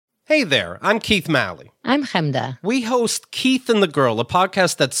Hey there, I'm Keith Malley. I'm Chemda. We host Keith and the Girl, a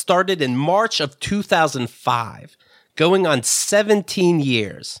podcast that started in March of 2005, going on 17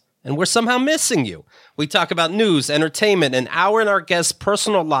 years. And we're somehow missing you. We talk about news, entertainment, and our and our guests'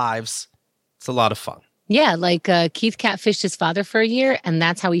 personal lives. It's a lot of fun. Yeah, like Keith catfished his father for a year, and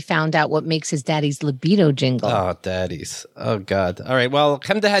that's how he found out what makes his daddy's libido jingle. Oh, daddies. Oh, God. All right, well,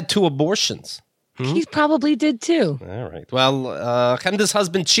 Chemda had 2 abortions. Keith probably did too. All right. Well, Chemda's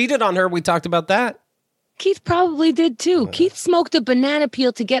husband cheated on her. We talked about that. Keith probably did too. Keith smoked a banana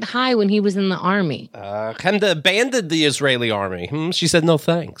peel to get high when he was in the army. Chemda abandoned the Israeli army. She said no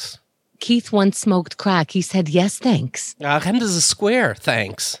thanks. Keith once smoked crack. He said yes, thanks. Chemda's a square,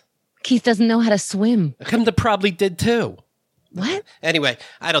 thanks. Keith doesn't know how to swim. Chemda probably did too. What? Anyway,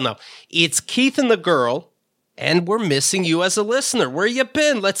 I don't know. It's Keith and the Girl, and we're missing you as a listener. Where you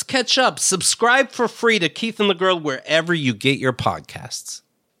been? Let's catch up. Subscribe for free to Keith and the Girl wherever you get your podcasts.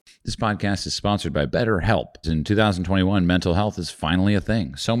 This podcast is sponsored by BetterHelp. In 2021, mental health is finally a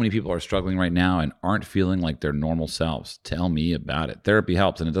thing. So many people are struggling right now and aren't feeling like their normal selves. Tell me about it. Therapy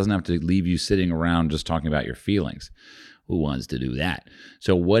helps, and it doesn't have to leave you sitting around just talking about your feelings. Who wants to do that?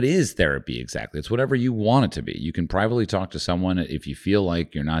 So what is therapy exactly? It's whatever you want it to be. You can privately talk to someone if you feel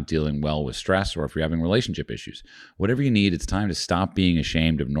like you're not dealing well with stress or if you're having relationship issues. Whatever you need, it's time to stop being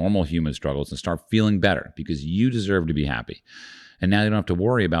ashamed of normal human struggles and start feeling better because you deserve to be happy. And now you don't have to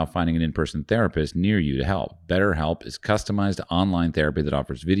worry about finding an in-person therapist near you to help. BetterHelp is customized online therapy that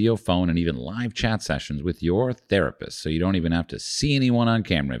offers video, phone, and even live chat sessions with your therapist, so you don't even have to see anyone on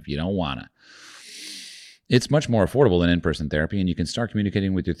camera if you don't want to. It's much more affordable than in-person therapy, and you can start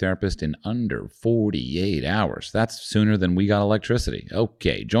communicating with your therapist in under 48 hours. That's sooner than we got electricity.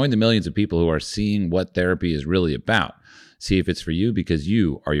 Okay, join the millions of people who are seeing what therapy is really about. See if it's for you because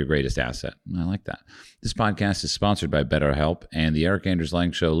you are your greatest asset. I like that. This podcast is sponsored by BetterHelp, and the Eric Anders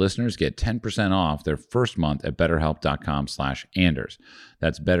Lang Show listeners get 10% off their first month at betterhelp.com/Anders.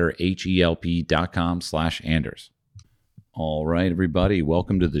 That's betterhelp.com/Anders. All right, everybody,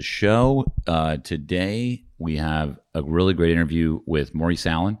 welcome to the show. Today we have a really great interview with Maurice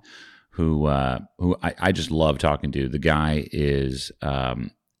Allen, who I just love talking to. The guy is, not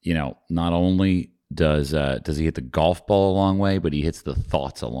only does he hit the golf ball a long way, but he hits the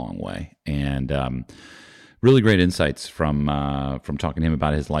thoughts a long way, and really great insights from talking to him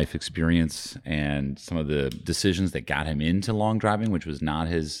about his life experience and some of the decisions that got him into long driving, which was not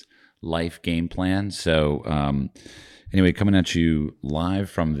his life game plan. So. Anyway, coming at you live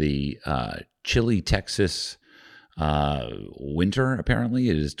from the chilly Texas winter, apparently.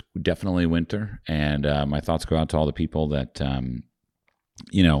 It is definitely winter. And my thoughts go out to all the people that,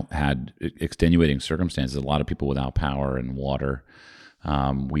 had extenuating circumstances. A lot of people without power and water.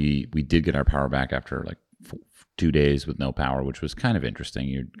 We did get our power back after like 2 days with no power, which was kind of interesting.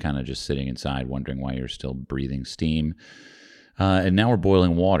 You're kind of just sitting inside wondering why you're still breathing steam. And now we're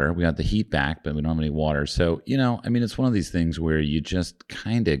boiling water. We got the heat back, but we don't have any water. So, it's one of these things where you just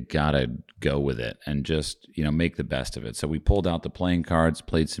kind of got to go with it and just, make the best of it. So we pulled out the playing cards,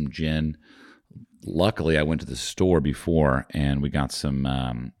 played some gin. Luckily, I went to the store before and we got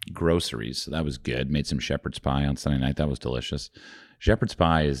some groceries. So that was good. Made some shepherd's pie on Sunday night. That was delicious. Shepherd's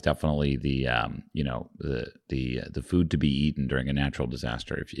pie is definitely the food to be eaten during a natural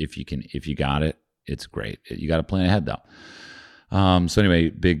disaster. If you got it, it's great. You got to plan ahead though. So anyway,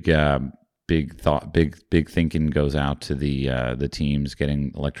 big thinking goes out to the teams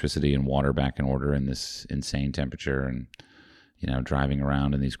getting electricity and water back in order in this insane temperature and, driving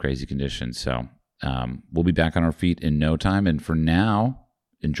around in these crazy conditions. So, we'll be back on our feet in no time. And for now,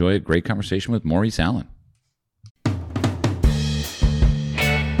 enjoy a great conversation with Maurice Allen. All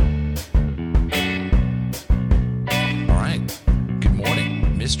right. Good morning,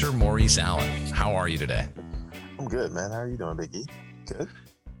 Mr. Maurice Allen. How are you today? I'm good, man. How are you doing, Biggie? Good.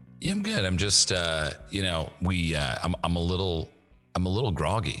 Yeah, I'm good. I'm just, I'm a little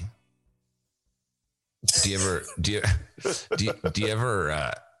groggy. Do you ever,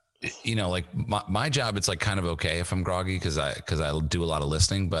 like my job? It's like kind of okay if I'm groggy because I do a lot of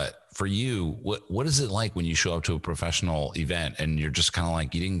listening. But for you, what is it like when you show up to a professional event and you're just kind of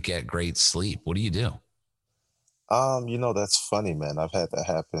like you didn't get great sleep? What do you do? That's funny, man. I've had that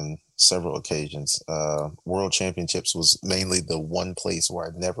happen several occasions. World Championships was mainly the one place where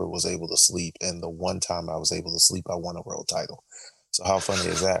I never was able to sleep. And the one time I was able to sleep, I won a world title. So how funny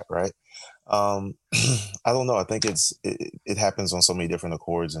is that, right? I don't know. I think it happens on so many different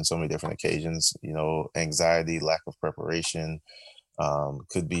accords and so many different occasions. Anxiety, lack of preparation,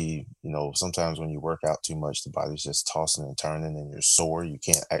 could be, sometimes when you work out too much, the body's just tossing and turning and you're sore. You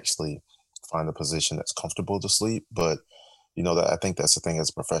can't actually find a position that's comfortable to sleep. But That I think that's the thing as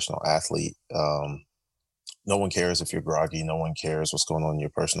a professional athlete. No one cares if you're groggy. No one cares what's going on in your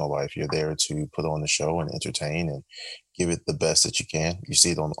personal life. You're there to put on the show and entertain and give it the best that you can. You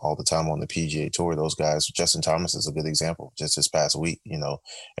see it on all the time on the PGA Tour. Those guys, Justin Thomas is a good example. Just this past week,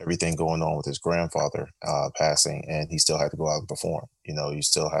 everything going on with his grandfather passing, and he still had to go out and perform. You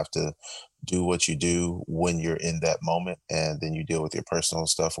still have to do what you do when you're in that moment, and then you deal with your personal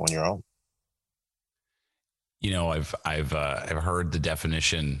stuff on your own. I've heard the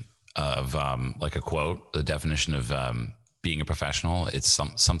definition of like a quote, the definition of being a professional. It's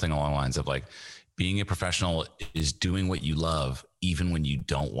something along the lines of like, being a professional is doing what you love, even when you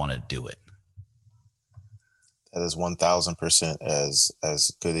don't want to do it. That is 1000%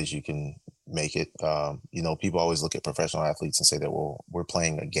 as good as you can make it. People always look at professional athletes and say that, well, we're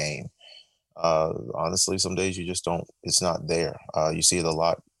playing a game. Honestly, some days you just don't. It's not there. You see it a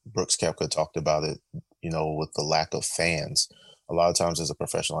lot. Brooks Koepka talked about it. With the lack of fans, a lot of times as a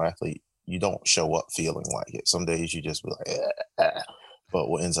professional athlete, you don't show up feeling like it. Some days you just be like, But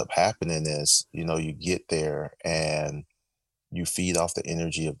what ends up happening is, you get there and you feed off the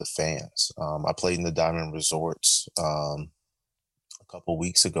energy of the fans. I played in the Diamond Resorts a couple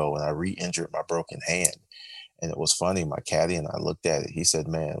weeks ago, and I re-injured my broken hand. And it was funny. My caddy and I looked at it. He said,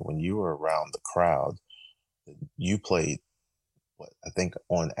 "Man, when you were around the crowd, you played I think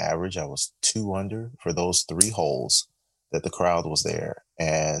on average I was 2 under for those 3 holes that the crowd was there,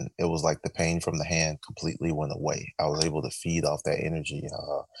 and it was like the pain from the hand completely went away. I was able to feed off that energy.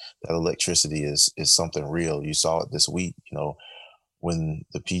 That electricity is something real. You saw it this week. When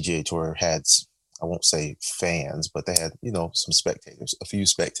the PGA Tour had, I won't say fans, but they had some spectators, a few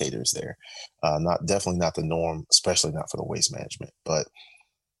spectators there. Definitely not the norm, especially not for the Waste Management, but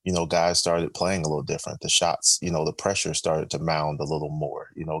guys started playing a little different. The shots, the pressure started to mound a little more.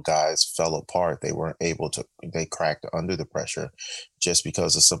 Guys fell apart. They weren't able to, they cracked under the pressure just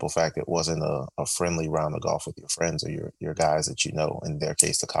because the simple fact it wasn't a friendly round of golf with your friends or your guys that in their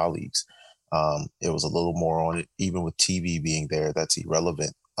case, the colleagues. It was a little more on it. Even with TV being there, that's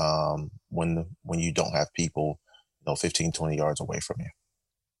irrelevant when you don't have people, 15, 20 yards away from you.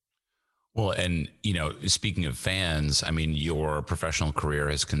 Well, and, speaking of fans, I mean, your professional career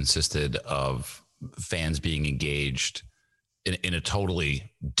has consisted of fans being engaged in a totally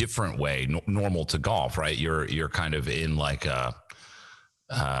different way, normal to golf, right? You're kind of in like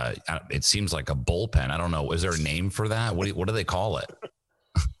it seems like a bullpen. I don't know. Is there a name for that? What do they call it?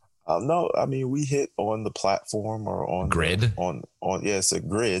 No, I mean, we hit on the platform or on grid it's a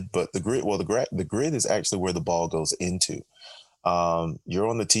grid, but the grid is actually where the ball goes into. You're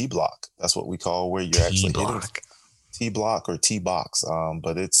on the T block. That's what we call where you're actually hitting T block or T box.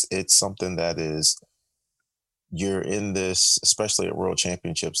 But it's something that is, you're in this, especially at World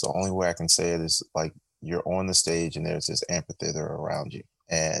Championships. The only way I can say it is like you're on the stage and there's this amphitheater around you,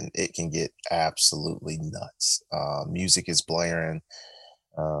 and it can get absolutely nuts. Music is blaring.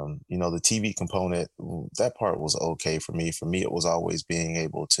 The TV component, that part was okay for me. For me, it was always being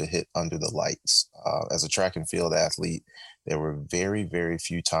able to hit under the lights. As a track and field athlete, there were very, very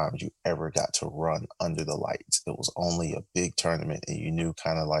few times you ever got to run under the lights. It was only a big tournament, and you knew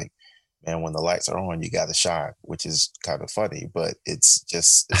kind of like, man, when the lights are on, you got to shine, which is kind of funny, but it's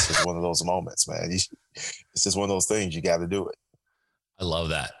just one of those moments, man. It's just one of those things. You got to do it. I love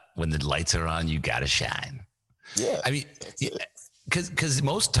that. When the lights are on, you got to shine. Yeah. I mean, because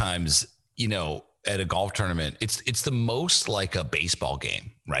most times, at a golf tournament, it's the most like a baseball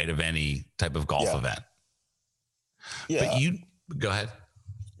game, right? Of any type of golf event. Yeah. But you go ahead.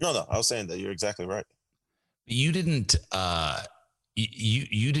 No, I was saying that you're exactly right. You didn't,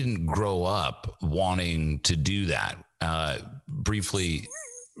 you didn't grow up wanting to do that, briefly,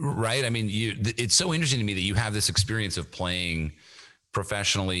 right? I mean, it's so interesting to me that you have this experience of playing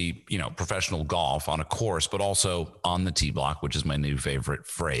professionally, professional golf on a course, but also on the tee block, which is my new favorite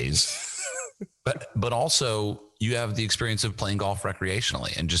phrase. but also you have the experience of playing golf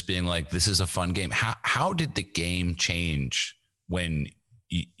recreationally and just being like, this is a fun game. How did the game change when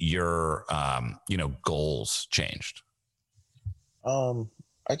your, goals changed?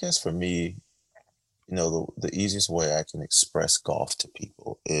 I guess for me, the easiest way I can express golf to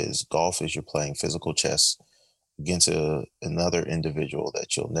people is golf is you're playing physical chess against another individual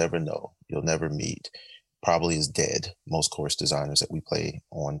that you'll never know, you'll never meet, probably is dead. Most course designers that we play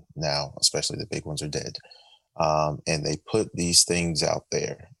on now, especially the big ones, are dead. And they put these things out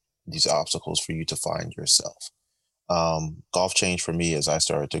there, these obstacles for you to find yourself. Golf changed for me as I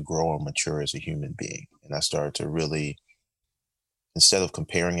started to grow and mature as a human being. And I started to really, instead of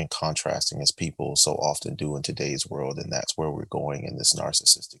comparing and contrasting as people so often do in today's world, and that's where we're going in this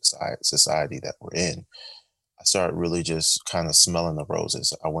narcissistic society that we're in, I started really just kind of smelling the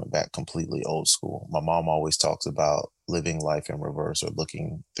roses. I went back completely old school. My mom always talks about living life in reverse or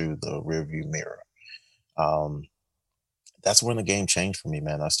looking through the rearview mirror. Um, that's when the game changed for me,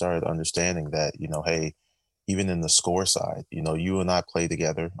 man. I started understanding that, hey, even in the score side, you and I play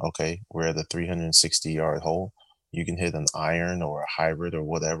together. Okay, we're at the 360-yard hole. You can hit an iron or a hybrid or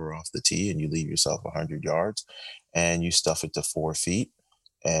whatever off the tee, and you leave yourself 100 yards, and you stuff it to 4 feet,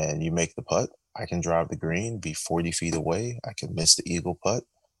 and you make the putt. I can drive the green, be 40 feet away. I can miss the eagle putt,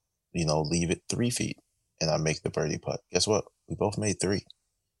 leave it 3 feet, and I make the birdie putt. Guess what? We both made three.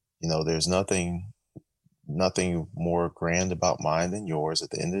 There's nothing more grand about mine than yours. At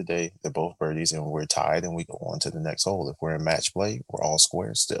the end of the day, they're both birdies and we're tied and we go on to the next hole. If we're in match play, we're all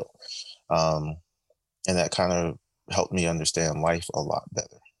square still. Um, and that kind of helped me understand life a lot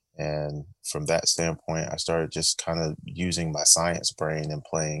better. And from that standpoint, I started just kind of using my science brain and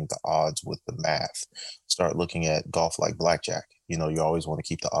playing the odds with the math. Start looking at golf like blackjack. You always want to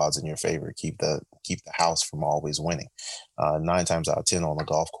keep the odds in your favor, keep the house from always winning. 9 times out of 10 on the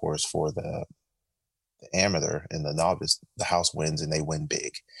golf course for the amateur and the novice, the house wins and they win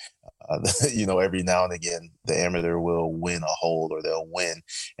big. Every now and again, the amateur will win a hole or they'll win.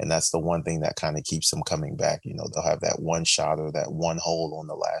 And that's the one thing that kind of keeps them coming back. They'll have that one shot or that one hole on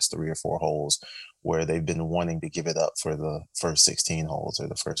the last 3 or 4 holes where they've been wanting to give it up for the first 16 holes or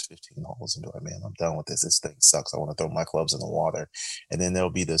the first 15 holes and be like, man, I'm done with this. This thing sucks. I want to throw my clubs in the water. And then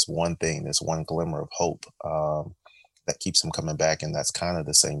there'll be this one thing, this one glimmer of hope. That keeps them coming back. And that's kind of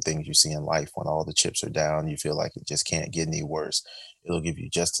the same things you see in life. When all the chips are down, you feel like it just can't get any worse. It'll give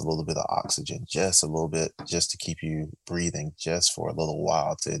you just a little bit of oxygen, just a little bit, just to keep you breathing, just for a little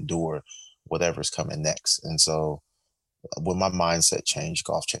while to endure whatever's coming next. And so when my mindset changed,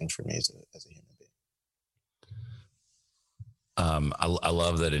 golf changed for me as a human being. I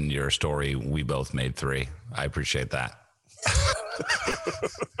love that in your story, we both made three. I appreciate that.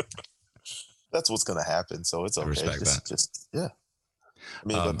 That's what's going to happen. So it's okay. I respect that. Just, yeah. I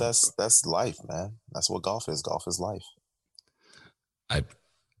mean, but that's life, man. That's what golf is. Golf is life. I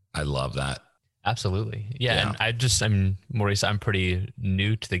love that. Absolutely. Yeah. And Maurice, I'm pretty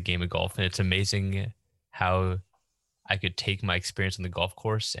new to the game of golf, and it's amazing how I could take my experience on the golf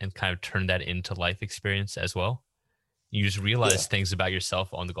course and kind of turn that into life experience as well. You just realize things about yourself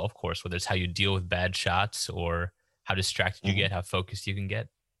on the golf course, whether it's how you deal with bad shots or how distracted you get, how focused you can get.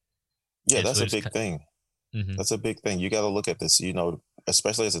 Yeah, that's a big thing. That's a big thing. You got to look at this,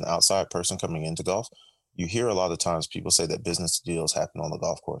 especially as an outside person coming into golf. You hear a lot of times people say that business deals happen on the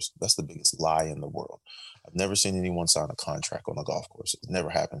golf course. That's the biggest lie in the world. I've never seen anyone sign a contract on the golf course. It never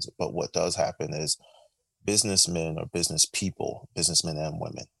happens. But what does happen is businessmen or business people, businessmen and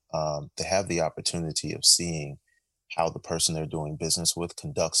women, they have the opportunity of seeing how the person they're doing business with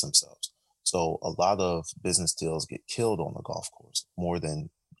conducts themselves. So a lot of business deals get killed on the golf course more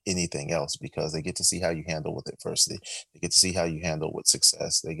than anything else because they get to see how you handle with adversity. They get to see how you handle with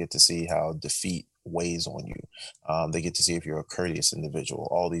success. They get to see how defeat weighs on you. They get to see if you're a courteous individual,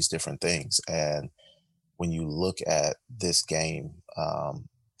 all these different things. And when you look at this game,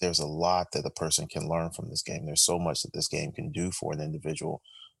 there's a lot that a person can learn from this game. There's so much that this game can do for an individual,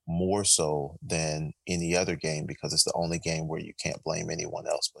 more so than any other game, because it's the only game where you can't blame anyone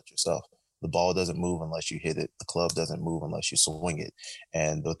else but yourself. The ball doesn't move unless you hit it. The club doesn't move unless you swing it.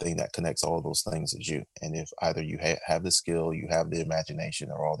 And the thing that connects all those things is you. And if either you have the skill, you have the imagination,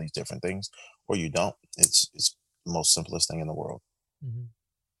 or all these different things, or you don't, it's the most simplest thing in the world. Mm-hmm.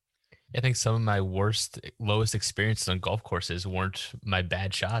 I think some of my lowest experiences on golf courses weren't my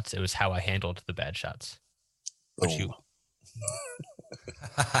bad shots. It was how I handled the bad shots.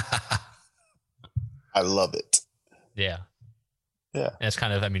 I love it. Yeah. Yeah. And it's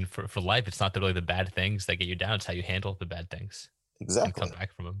kind of, for life, it's not really the bad things that get you down. It's how you handle the bad things. Exactly. And come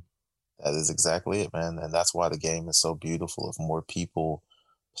back from them. That is exactly it, man. And that's why the game is so beautiful. If more people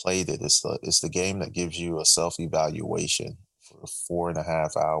played it, it's the game that gives you a self-evaluation for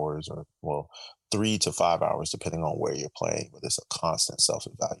 4.5 hours or 3 to 5 hours, depending on where you're playing, but it's a constant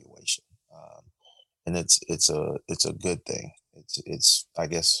self-evaluation. And it's a good thing. It's I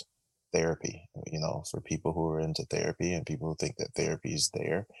guess therapy, for people who are into therapy and people who think that therapy is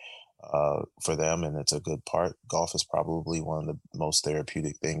there for them and it's a good part. Golf is probably one of the most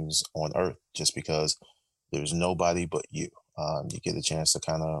therapeutic things on earth, just because there's nobody but you. You get a chance to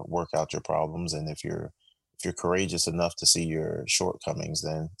kind of work out your problems, and if you're courageous enough to see your shortcomings,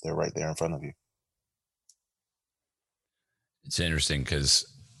 then they're right there in front of you. It's interesting because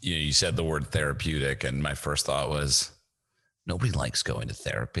you said the word therapeutic, and my first thought was nobody likes going to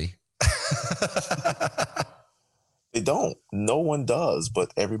therapy. They don't. No one does,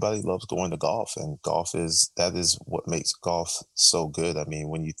 but everybody loves going to golf, and that is what makes golf so good. I mean,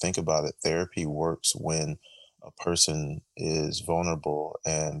 when you think about it, therapy works when a person is vulnerable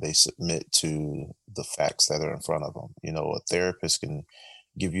and they submit to the facts that are in front of them. You know, a therapist can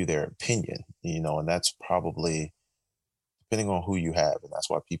give you their opinion, and that's probably depending on who you have, and that's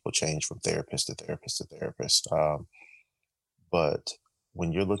why people change from therapist to therapist to therapist. But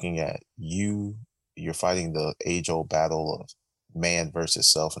when you're looking at you're fighting the age old battle of man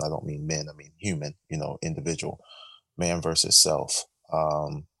versus self. And I don't mean men, I mean human, individual, man versus self.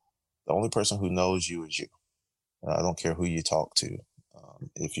 The only person who knows you is you. I don't care who you talk to.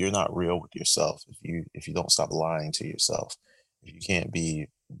 If you're not real with yourself, if you don't stop lying to yourself, if you can't be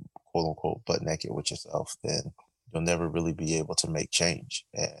quote unquote butt naked with yourself, then you'll never really be able to make change.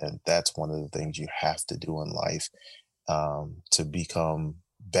 And that's one of the things you have to do in life, to become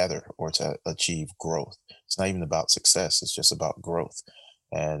better or to achieve growth. It's not even about success, it's just about growth.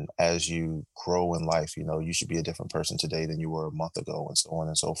 And as you grow in life, you should be a different person today than you were a month ago, and so on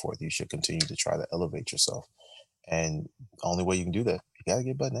and so forth. You should continue to try to elevate yourself. And the only way you can do that, you got to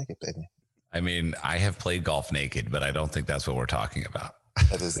get butt naked, baby. I mean, I have played golf naked, but I don't think that's what we're talking about.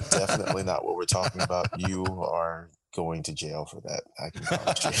 That is definitely not what we're talking about. You are going to jail for that, I can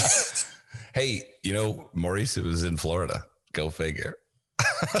promise you. Hey, Maurice, it was in Florida. Go figure.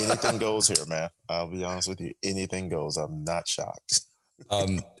 Anything goes here, man. I'll be honest with you. Anything goes. I'm not shocked.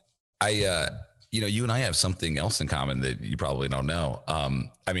 You and I have something else in common that you probably don't know.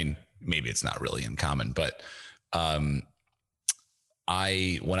 I mean, maybe it's not really in common, but when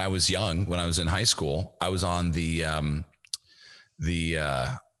I was young, when I was in high school, I was on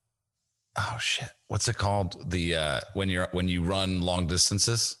oh shit, what's it called? When you run long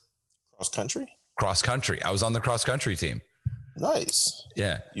distances, cross country. I was on the cross country team. Nice.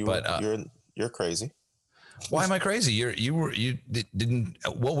 Yeah. You're crazy. Why am I crazy? You didn't,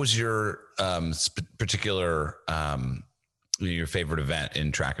 what was your particular, your favorite event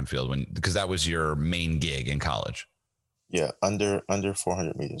in track and field because that was your main gig in college? Yeah. Under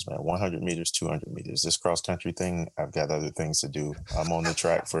 400 meters, man. 100 meters, 200 meters. This cross country thing, I've got other things to do. I'm on the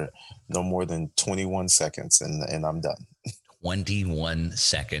track for no more than 21 seconds and I'm done. 21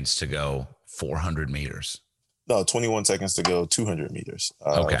 seconds to go 400 meters. No, 21 seconds to go 200 meters.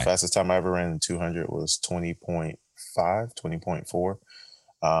 Okay. The fastest time I ever ran in 200 was 20.5,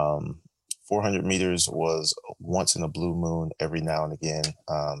 20.4. 400 meters was once in a blue moon every now and again.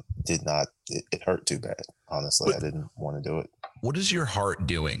 It hurt too bad. Honestly, I didn't want to do it. What is your heart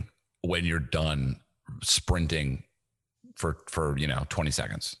doing when you're done sprinting for 20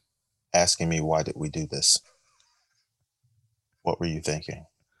 seconds? Asking me, why did we do this? What were you thinking?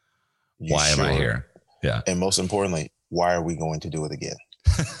 Why am I here? Yeah. And most importantly, why are we going to do it again?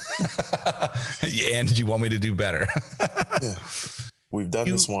 And you want me to do better? Yeah. We've done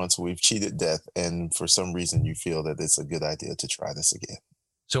this once. We've cheated death. And for some reason, you feel that it's a good idea to try this again.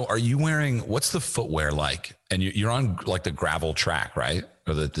 So are you wearing, what's the footwear like? And you're on like the gravel track, right?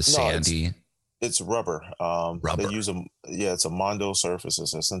 Or the sandy? It's rubber. Rubber. They use it's a Mondo surface.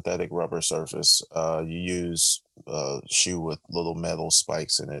 It's a synthetic rubber surface. You use a shoe with little metal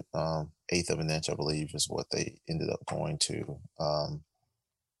spikes in it. 1/8 of an inch, I believe, is what they ended up going to.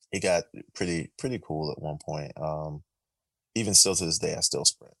 It got pretty cool at one point. Even still to this day, I still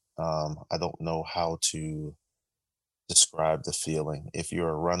sprint. I don't know how to describe the feeling. If you're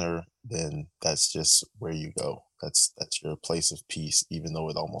a runner, then that's just where you go. That's your place of peace, even though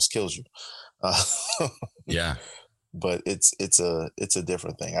it almost kills you. Yeah. But it's a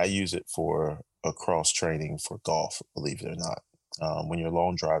different thing. I use it for a cross training for golf, believe it or not. When you're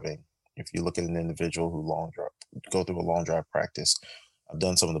long driving, if you look at an individual who go through a long drive practice, I've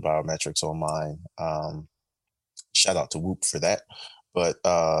done some of the biometrics on mine. Shout out to Whoop for that. But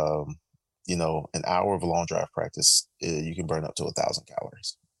an hour of a long drive practice, you can burn up to 1,000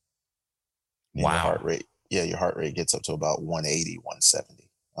 calories. And wow. Your heart rate gets up to about 180, 170.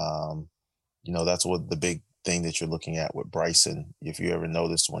 That's what the big thing that you're looking at with Bryson. If you ever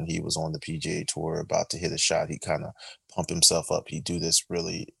noticed when he was on the PGA Tour about to hit a shot, he kind of pump himself up. He'd do this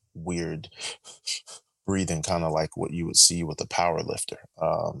really weird breathing, kind of like what you would see with a power lifter.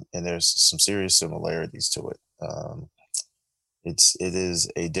 And there's some serious similarities to it. It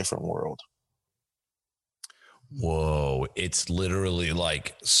is a different world. Whoa. It's literally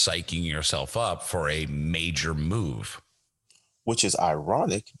like psyching yourself up for a major move. Which is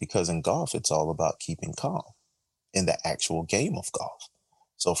ironic because in golf, it's all about keeping calm in the actual game of golf.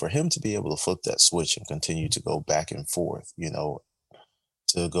 So for him to be able to flip that switch and continue to go back and forth,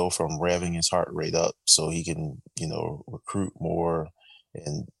 to go from revving his heart rate up so he can, recruit more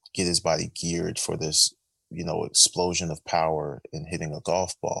and get his body geared for this explosion of power in hitting a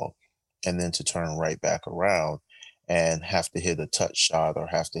golf ball, and then to turn right back around and have to hit a touch shot or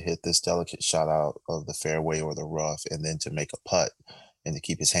have to hit this delicate shot out of the fairway or the rough, and then to make a putt and to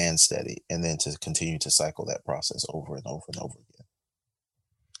keep his hand steady, and then to continue to cycle that process over and over and over again.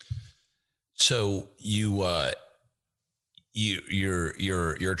 So you're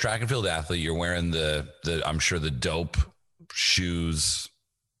a track and field athlete. You're wearing the I'm sure the dope shoes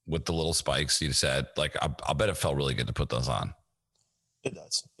with the little spikes. You said, like, I'll bet it felt really good to put those on. It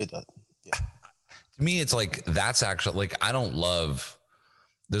does. Yeah. To me, it's like, that's actually, like,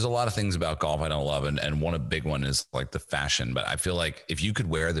 there's a lot of things about golf I don't love. And one big one is like the fashion, but I feel like if you could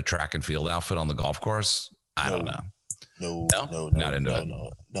wear the track and field outfit on the golf course, I don't know. No, not into it.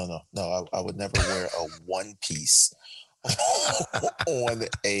 No. I would never wear a one piece on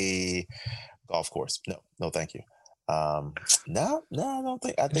a golf course. No, thank you. No, I don't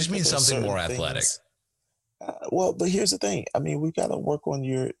think. I think it just means something more athletic. Well, but here's the thing. I mean, we got to work on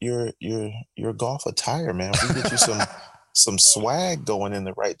your golf attire, man. If we get you some swag going in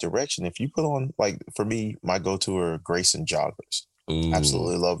the right direction. If you put on, like, for me, my go-to are Grayson joggers. Ooh.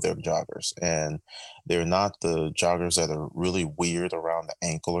 Absolutely love their joggers, and they're not the joggers that are really weird around the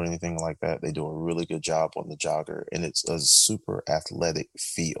ankle or anything like that. They do a really good job on the jogger, and it's a super athletic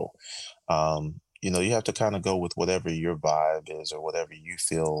feel. You have to kind of go with whatever your vibe is or whatever you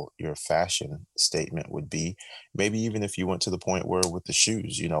feel your fashion statement would be. Maybe even if you went to the point where with the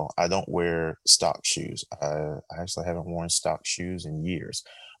shoes, I don't wear stock shoes. I actually haven't worn stock shoes in years.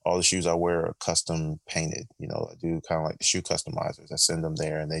 All the shoes I wear are custom painted. I do kind of like the shoe customizers. I send them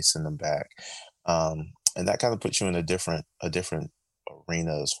there and they send them back. And that kind of puts you in a different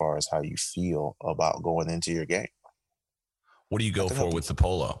arena as far as how you feel about going into your game. What do you go for with the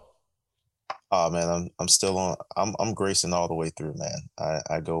polo? Oh man, I'm still on. I'm Grayson all the way through, man.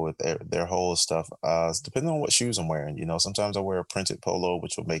 I go with their whole stuff. Depending on what shoes I'm wearing, sometimes I wear a printed polo,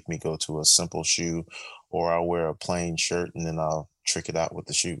 which will make me go to a simple shoe, or I'll wear a plain shirt and then I'll trick it out with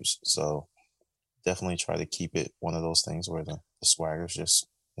the shoes. So definitely try to keep it one of those things where the swagger's just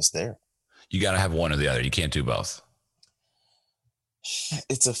it's there. You got to have one or the other. You can't do both.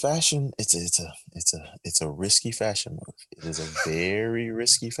 It's a fashion. It's a risky fashion move. It is a very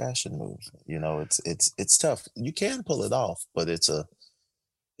risky fashion move. It's tough. You can pull it off, but it's a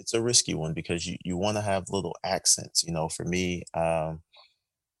risky one because you want to have little accents. For me, I'll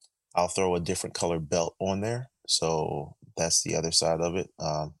throw a different color belt on there. So that's the other side of it.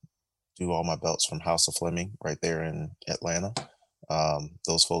 Do all my belts from House of Fleming right there in Atlanta.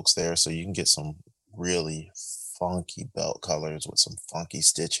 Those folks there, so you can get some really funky belt colors with some funky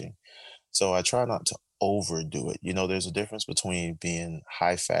stitching. So I try not to overdo it. There's a difference between being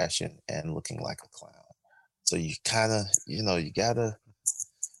high fashion and looking like a clown. So you kind of, you gotta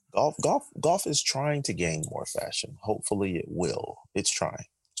golf is trying to gain more fashion. Hopefully it will. It's trying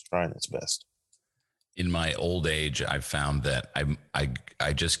its best. In my old age, I've found that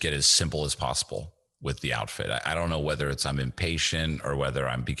I just get as simple as possible with the outfit. I don't know whether it's I'm impatient or whether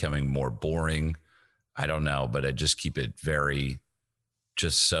I'm becoming more boring. I don't know, but I just keep it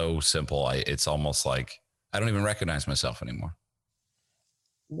just so simple. It's almost like I don't even recognize myself anymore.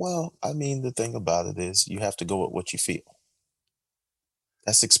 Well, I mean, the thing about it is you have to go with what you feel.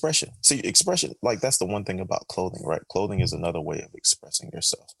 That's expression. See, expression, like that's the one thing about clothing, right? Clothing is another way of expressing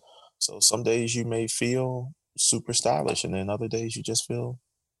yourself. So some days you may feel super stylish, and then other days you just feel,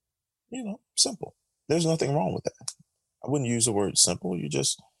 simple. There's nothing wrong with that. I wouldn't use the word simple.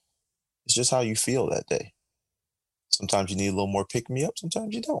 It's just how you feel that day. Sometimes you need a little more pick me up.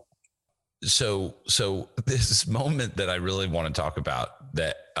 Sometimes you don't. So this moment that I really want to talk about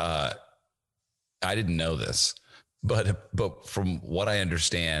that I didn't know this, but from what I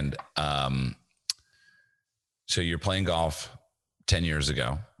understand, so you're playing golf 10 years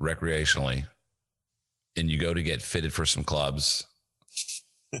ago recreationally, and you go to get fitted for some clubs,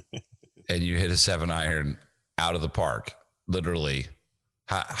 and you hit a 7-iron out of the park, literally.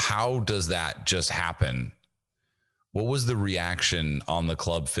 How does that just happen? What was the reaction on the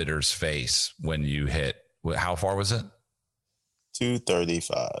club fitter's face when you hit? How far was it?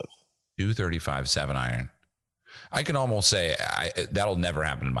 235. 235 7-iron. I can almost say that'll never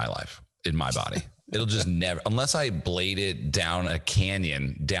happen in my life, in my body. It'll just never, unless I blade it down a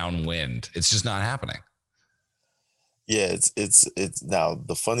canyon downwind. It's just not happening. Yeah, it's now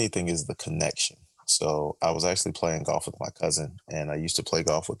the funny thing is the connection. So I was actually playing golf with my cousin, and I used to play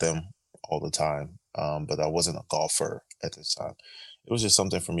golf with them all the time. But I wasn't a golfer at this time. It was just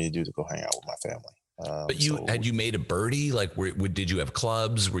something for me to do to go hang out with my family. But had you made a birdie? Like, did you have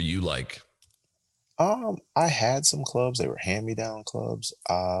clubs? Were you like? I had some clubs. They were hand-me-down clubs.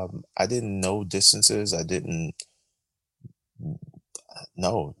 I didn't know distances. I didn't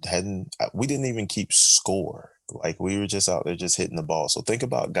no, hadn't. We didn't even keep score. Like we were just out there just hitting the ball. So think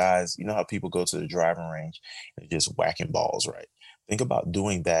about guys. You know how people go to the driving range and just whacking balls, right? Think about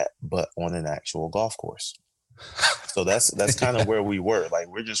doing that, but on an actual golf course. So that's kind of where we were. Like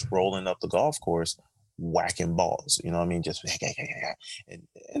we're just rolling up the golf course, whacking balls. You know what I mean? Just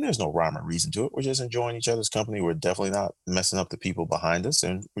and there's no rhyme or reason to it. We're just enjoying each other's company. We're definitely not messing up the people behind us,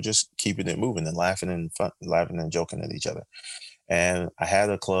 and we're just keeping it moving and laughing and joking at each other. And I had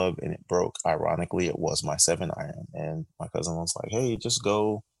a club and it broke. Ironically, it was my 7-iron. And my cousin was like, "Hey, just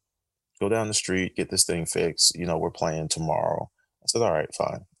go down the street, get this thing fixed. You know, we're playing tomorrow." I said, "All right,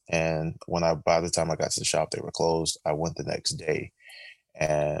 fine." And by the time I got to the shop, they were closed. I went the next day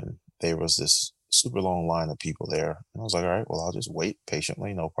and there was this super long line of people there. And I was like, "All right, well, I'll just wait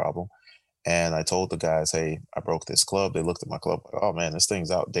patiently, no problem." And I told the guys, "Hey, I broke this club." They looked at my club like, "Oh man, this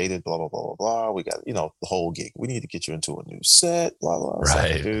thing's outdated, blah, blah, blah, blah, blah. We got, the whole gig. We need to get you into a new set, blah, blah." I was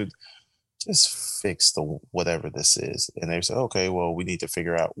like, Right. "Dude, just fix the whatever this is." And they said, "Okay, well, we need to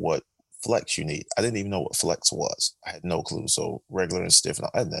figure out what flex you need." I didn't even know what flex was. I had no clue. So regular and stiff. And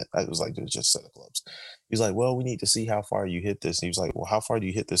I was like, "Dude, just a set of clubs." He was like, "Well, we need to see how far you hit this." And he was like, "Well, how far do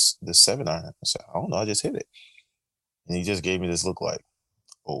you hit this 7-iron?" I said, "I don't know. I just hit it." And he just gave me this look like,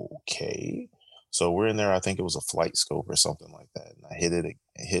 "Okay." So we're in there. I think it was a flight scope or something like that. And I hit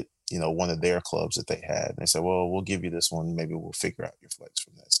it, one of their clubs that they had. And they said, "Well, we'll give you this one. Maybe we'll figure out your flex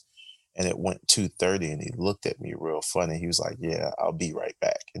from this." And it went 230 and he looked at me real funny. He was like, "Yeah, I'll be right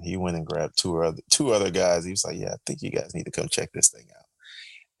back." And he went and grabbed two other guys. He was like, "Yeah, I think you guys need to come check this thing out."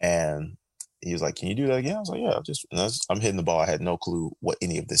 And he was like, "Can you do that again?" I was like, "Yeah, I'm hitting the ball. I had no clue what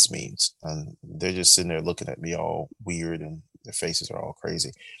any of this means." And they're just sitting there looking at me all weird and their faces are all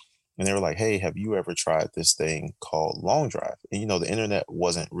crazy. And they were like, "Hey, have you ever tried this thing called long drive?" And the internet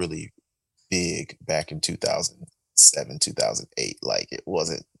wasn't really big back in 2007, 2008. Like it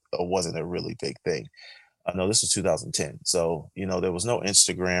wasn't a really big thing. I know this was 2010. So, there was no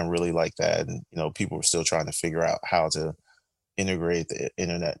Instagram really like that. And, people were still trying to figure out how to integrate the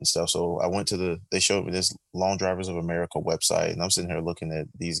internet and stuff. So I went they showed me this Long Drivers of America website and I'm sitting here looking at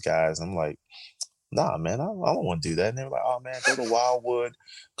these guys. And I'm like, "Nah, man, I don't want to do that." And they were like, "Oh man, go to Wildwood,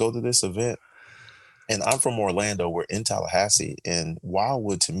 go to this event." And I'm from Orlando. We're in Tallahassee, and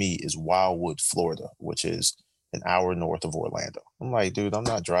Wildwood to me is Wildwood, Florida, which is an hour north of Orlando. I'm like, "Dude, I'm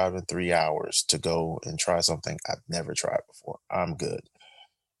not driving 3 hours to go and try something I've never tried before. I'm good."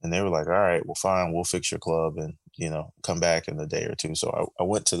 And they were like, "All right, well, fine, we'll fix your club and, come back in a day or two." So I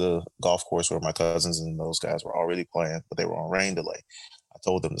went to the golf course where my cousins and those guys were already playing, but they were on rain delay. I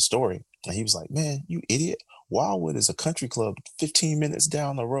told them the story. And he was like, "Man, you idiot. Wildwood is a country club 15 minutes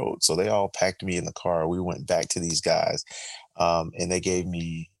down the road." So they all packed me in the car. We went back to these guys and they gave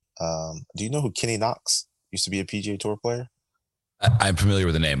me, do you know who Kenny Knox used to be a PGA Tour player? I'm familiar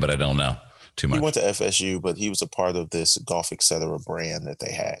with the name, but I don't know too much. He went to FSU, but he was a part of this Golf Etc. brand that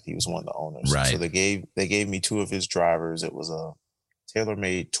they had. He was one of the owners. Right. So they gave me two of his drivers. It was a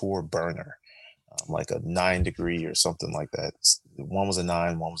TaylorMade Tour burner, like a 9 degree or something like that. One was a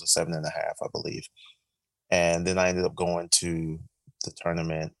 9, one was a 7.5, I believe. And then I ended up going to the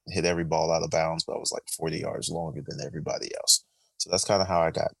tournament, hit every ball out of bounds, but I was like 40 yards longer than everybody else. So that's kind of how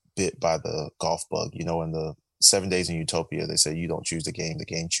I got bit by the golf bug. In the 7 Days in Utopia, they say you don't choose the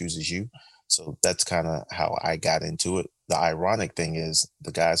game chooses you. So that's kind of how I got into it. The ironic thing is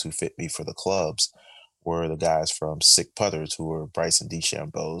the guys who fit me for the clubs were the guys from Sick Putters, who were Bryson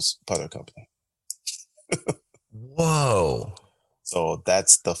DeChambeau's putter company. Whoa. So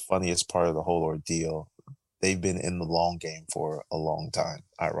that's the funniest part of the whole ordeal. They've been in the long game for a long time,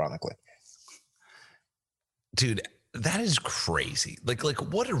 ironically. Dude, that is crazy. Like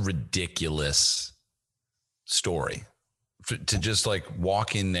what a ridiculous story to just like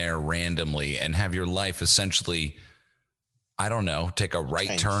walk in there randomly and have your life essentially, I don't know, take a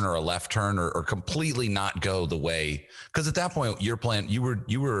right turn or a left turn or completely not go the way. Because at that point, your plan, you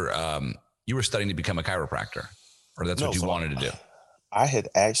were studying to become a chiropractor, or that's what you wanted to do. I had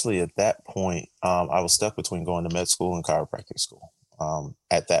actually at that point, I was stuck between going to med school and chiropractic school.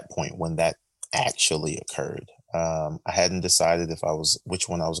 At that point, when that actually occurred, I hadn't decided which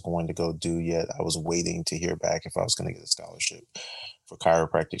one I was going to go do yet. I was waiting to hear back if I was going to get a scholarship for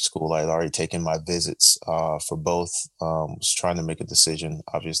chiropractic school. I had already taken my visits for both. Was trying to make a decision.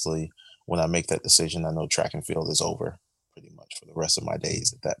 Obviously, when I make that decision, I know track and field is over pretty much for the rest of my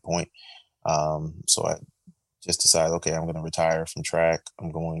days at that point. So I just decided, okay, I'm going to retire from track.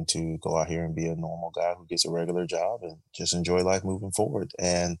 I'm going to go out here and be a normal guy who gets a regular job and just enjoy life moving forward.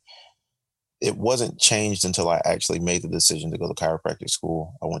 And it wasn't changed until I actually made the decision to go to chiropractic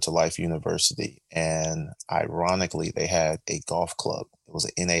school. I went to Life University, and ironically, they had a golf club. It was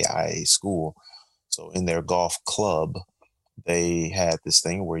an NAIA school. So in their golf club, they had this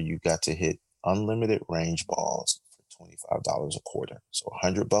thing where you got to hit unlimited range balls for $25 a quarter. So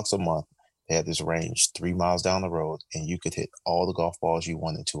 $100 a month. They had this range 3 miles down the road, and you could hit all the golf balls you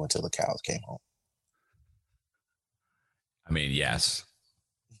wanted to until the cows came home. I mean, yes.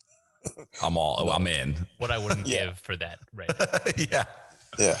 I'm in. What I wouldn't give for that, right? Yeah.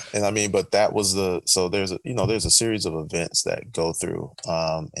 Yeah. And I mean, but that was so there's a series of events that go through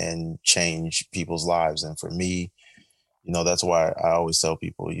and change people's lives. And for me, that's why I always tell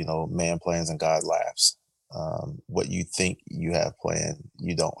people, man plans and God laughs. What you think you have planned,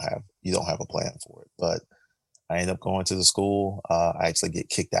 you don't have a plan for it. But I end up going to the school. I actually get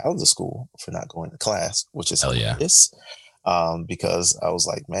kicked out of the school for not going to class, which is hilarious. Because I was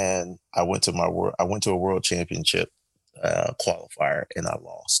like, man, I went to a world championship qualifier, and I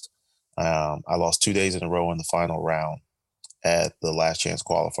lost. I lost 2 days in a row in the final round at the last chance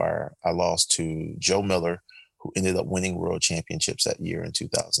qualifier. I lost to Joe Miller, who ended up winning world championships that year in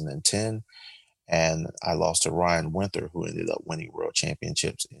 2010. And I lost to Ryan Winter, who ended up winning world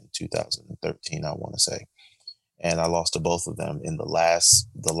championships in 2013, I want to say. And I lost to both of them in the last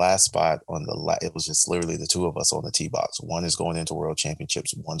spot it was just literally the two of us on the tee box. One is going into world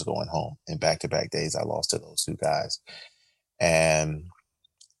championships, one's going home. And back-to-back days, I lost to those two guys. And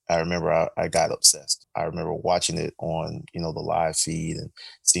I remember I got obsessed. I remember watching it on, the live feed and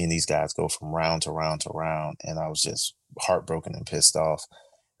seeing these guys go from round to round to round. And I was just heartbroken and pissed off.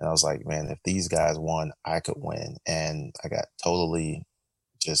 And I was like, man, if these guys won, I could win. And I got totally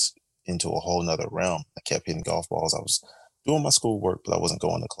just into a whole nother realm. I kept hitting golf balls. I was doing my schoolwork, but I wasn't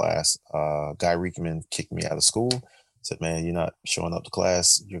going to class. Guy Riekeman kicked me out of school, said, man, you're not showing up to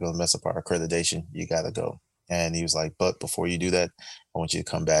class. You're going to mess up our accreditation. You got to go. And he was like, but before you do that, I want you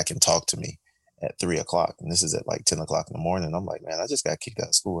to come back and talk to me at 3:00. And this is at like 10:00 in the morning. I'm like, man, I just got kicked out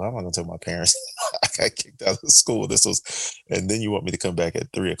of school. How am I going to tell my parents I got kicked out of school? And then you want me to come back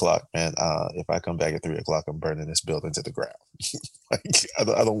at 3:00, man. If I come back at 3:00, I'm burning this building to the ground. Like,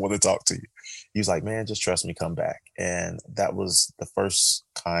 I don't want to talk to you. He was like, man, just trust me, come back. And that was the first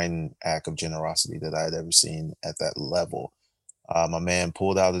kind act of generosity that I had ever seen at that level. My man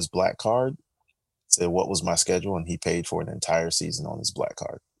pulled out his black card, said what was my schedule, and he paid for an entire season on his black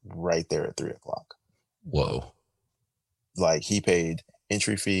card right there at 3:00. Whoa. Like, he paid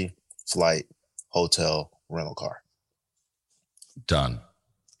entry fee, flight, hotel, rental car. Done.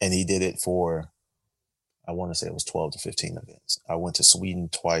 And he did it for, I want to say it was 12 to 15 events. I went to Sweden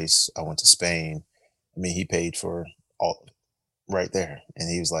twice. I went to Spain. I mean, he paid for all of it right there. And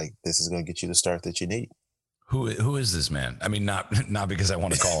he was like, this is going to get you the start that you need. Who is this man? I mean, not because I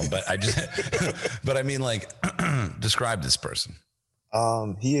want to call him, but I just, but I mean, like, describe this person.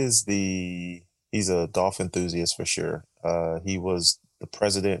 He's a golf enthusiast for sure. He was the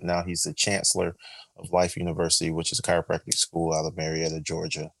president. Now he's the chancellor of Life University, which is a chiropractic school out of Marietta,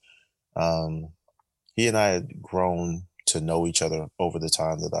 Georgia. He and I had grown to know each other over the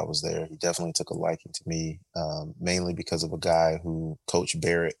time that I was there. He definitely took a liking to me, mainly because of a guy Coach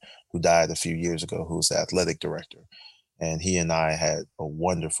Barrett, who died a few years ago, who was the athletic director. And he and I had a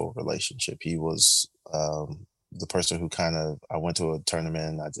wonderful relationship. He was the person who I went to a tournament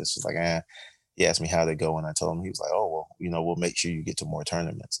and I just was like, he asked me how they go. And I told him, he was like, oh, well, we'll make sure you get to more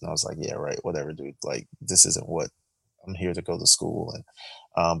tournaments. And I was like, yeah, right. Whatever, dude. Like, this isn't what I'm here to go to school.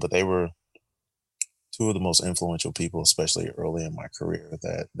 And, but they were two of the most influential people, especially early in my career,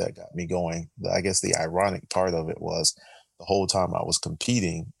 that got me going. I guess the ironic part of it was the whole time I was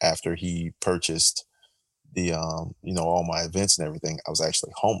competing after he purchased the, all my events and everything, I was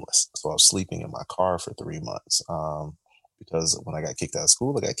actually homeless. So I was sleeping in my car for 3 months. Because when I got kicked out of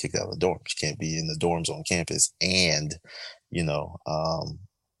school, I got kicked out of the dorms. You can't be in the dorms on campus and,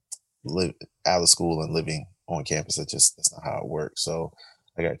 live out of school and living on campus. That's not how it works. So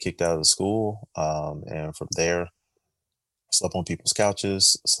I got kicked out of the school. And from there, slept on people's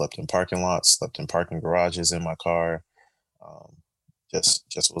couches, slept in parking lots, slept in parking garages in my car.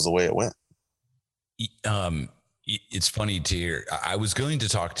 Just was the way it went. It's funny to hear. I was going to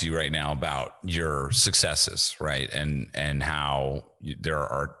talk to you right now about your successes, right? And how there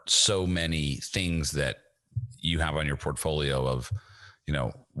are so many things that you have on your portfolio of,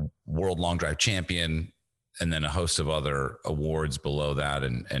 world long drive champion, and then a host of other awards below that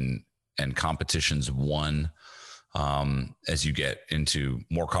and competitions won as you get into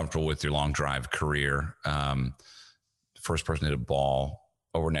more comfortable with your long drive career. First person to hit a ball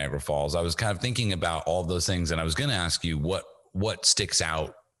over Niagara Falls. I was kind of thinking about all those things, and I was going to ask you what sticks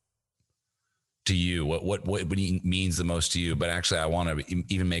out to you? What means the most to you? But actually, I want to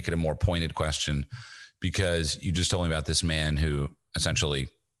even make it a more pointed question, because you just told me about this man who essentially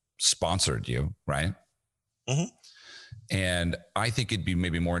sponsored you, right? Mm-hmm. And I think it'd be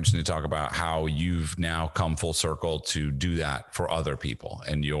maybe more interesting to talk about how you've now come full circle to do that for other people.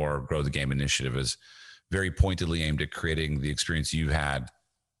 And your Grow the Game initiative is very pointedly aimed at creating the experience you've had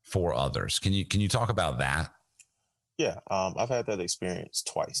for others. Can you talk about that? Yeah, I've had that experience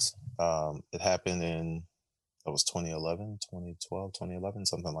twice. It happened in, it was 2011, 2012, 2011,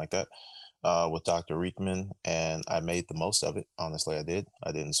 something like that, with Dr. Riekman, and I made the most of it. Honestly, I did.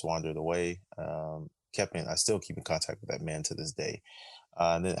 I didn't squander it away. I still keep in contact with that man to this day.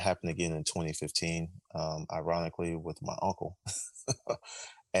 And then it happened again in 2015, ironically, with my uncle.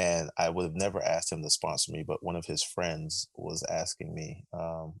 And I would have never asked him to sponsor me, but one of his friends was asking me,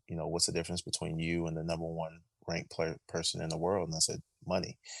 what's the difference between you and the number one ranked person in the world? And I said,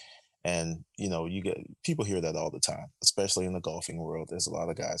 money. And you get people hear that all the time, especially in the golfing world. There's a lot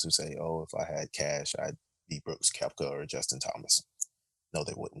of guys who say, "Oh, if I had cash, I'd be Brooks Koepka or Justin Thomas." No,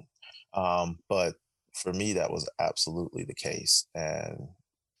 they wouldn't. But for me, that was absolutely the case. And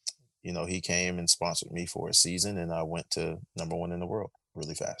he came and sponsored me for a season, and I went to number one in the world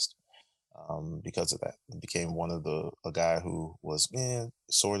really fast because of that. I became a guy who was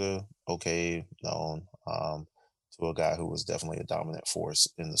sort of okay known, to a guy who was definitely a dominant force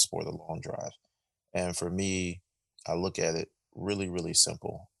in the sport of long drive. And for me, I look at it really, really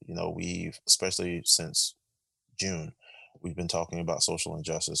simple. We've, especially since June, we've been talking about social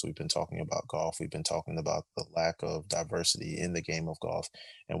injustice. We've been talking about golf. We've been talking about the lack of diversity in the game of golf.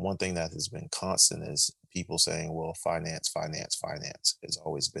 And one thing that has been constant is people saying, well, finance, finance, finance has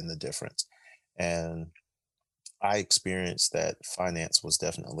always been the difference. And I experienced that finance was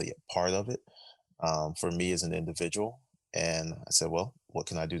definitely a part of it, for me as an individual. And I said, well, what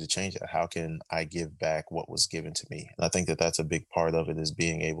can I do to change it? How can I give back what was given to me? And I think that that's a big part of it, is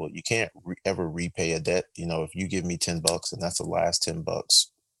being able, you can't ever repay a debt. If you give me $10 and that's the last $10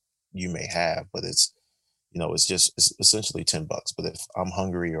 you may have, but it's essentially $10. But if I'm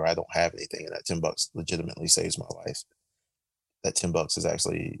hungry or I don't have anything and that $10 legitimately saves my life, that $10 is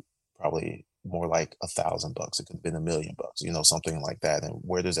actually probably more like $1,000. It could have been $1,000,000, something like that. And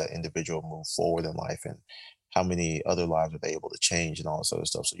where does that individual move forward in life, and how many other lives are they able to change, and all this other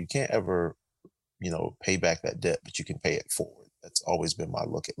stuff? So you can't ever, pay back that debt, but you can pay it forward. That's always been my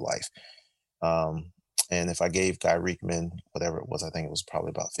look at life. Um, and if I gave Guy Reekman, whatever it was, I think it was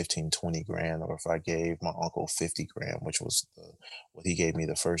probably about 15, 20 grand, or if I gave my uncle 50 grand, which was what he gave me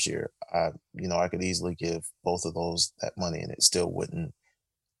the first year, I could easily give both of those that money and it still wouldn't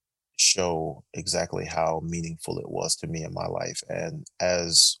show exactly how meaningful it was to me in my life. And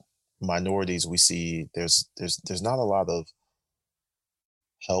as minorities, we see there's not a lot of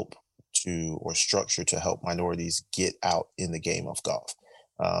help to, or structure to help minorities get out in the game of golf.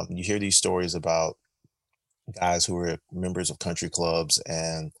 You hear these stories about guys who are members of country clubs,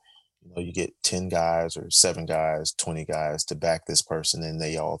 and you get 10 guys or 7 guys, 20 guys to back this person, and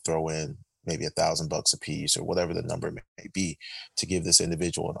they all throw in maybe $1,000 a piece or whatever the number may be, to give this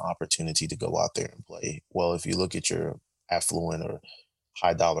individual an opportunity to go out there and play. Well, if you look at your affluent or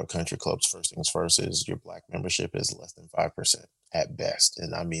high dollar country clubs, first things first is your black membership is less than 5% at best.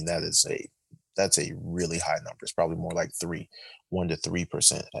 And I mean, that's a really high number. It's probably more like 1 to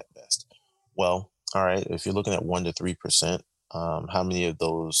 3% at best. Well, all right, if you're looking at 1 to 3%, how many of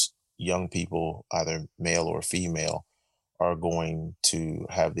those young people, either male or female, are going to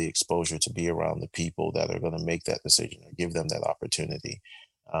have the exposure to be around the people that are going to make that decision or give them that opportunity?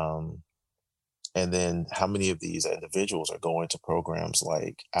 Um, and then how many of these individuals are going to programs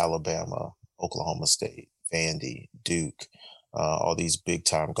like Alabama, Oklahoma State, Vandy, Duke, all these big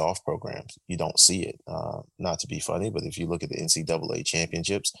time golf programs? You don't see it. Not to be funny, but if you look at the NCAA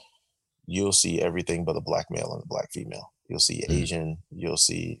championships, you'll see everything but a black male and a black female. You'll see Asian. You'll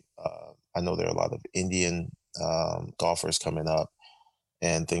see, I know there are a lot of Indian golfers coming up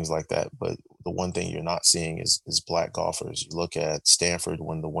and things like that. But the one thing you're not seeing is black golfers. You look at Stanford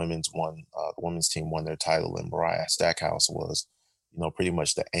when the women's team won their title, and Mariah Stackhouse was, pretty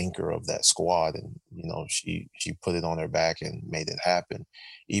much the anchor of that squad, and she put it on her back and made it happen.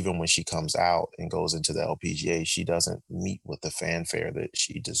 Even when she comes out and goes into the LPGA, she doesn't meet with the fanfare that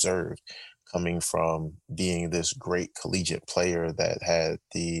she deserved, coming from being this great collegiate player that had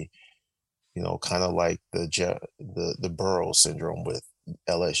the kind of like the Burrow syndrome with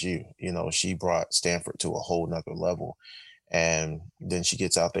LSU. She brought Stanford to a whole nother level. And then she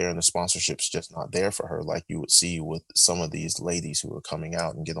gets out there and the sponsorship's just not there for her, like you would see with some of these ladies who are coming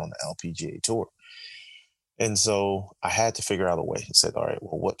out and get on the LPGA tour. And so I had to figure out a way. I said, all right,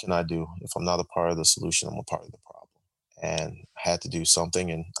 well, what can I do? If I'm not a part of the solution, I'm a part of the problem. And I had to do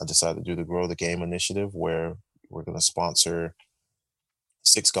something. And I decided to do the Grow the Game initiative, where we're going to sponsor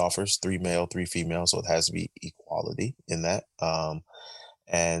 6 golfers, 3 male, 3 female. So it has to be equality in that.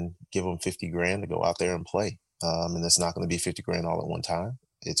 And give them 50 grand to go out there and play. And it's not going to be 50 grand all at one time.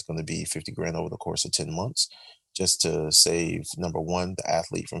 It's going to be 50 grand over the course of 10 months, just to save, number one, the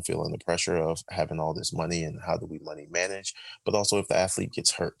athlete from feeling the pressure of having all this money and how do we money manage. But also, if the athlete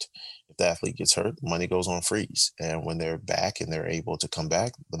gets hurt, the money goes on freeze. And when they're back and they're able to come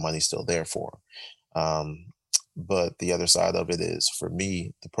back, the money's still there for them. But the other side of it is, for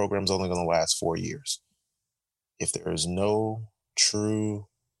me, the program's only going to last 4 years. If there is no true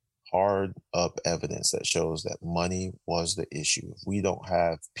hard up evidence that shows that money was the issue, if we don't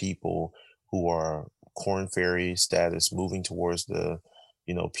have people who are corn fairy status moving towards the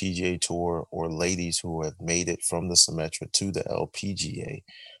PGA Tour, or ladies who have made it from the Symetra to the LPGA,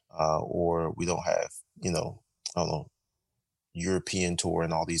 or we don't have, I don't know, European Tour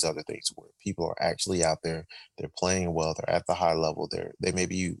and all these other things where people are actually out there, they're playing well, they're at the high level, they may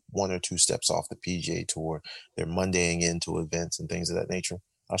be 1 or 2 steps off the PGA Tour, they're Mondaying into events and things of that nature,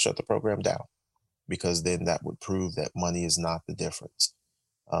 I'll shut the program down, because then that would prove that money is not the difference.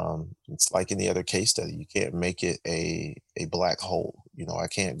 It's like any other case study. You can't make it a black hole. I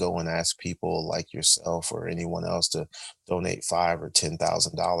can't go and ask people like yourself or anyone else to donate $5,000 or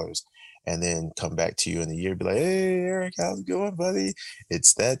 $10,000 and then come back to you in a year and be like, "Hey, Eric, how's it going, buddy?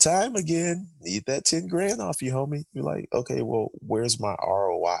 It's that time again. Need that 10 grand off you, homie." You're like, okay, well, where's my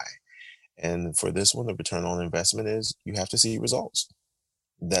ROI? And for this one, the return on investment is you have to see results.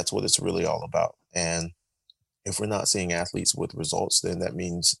 That's what it's really all about. And if we're not seeing athletes with results, then that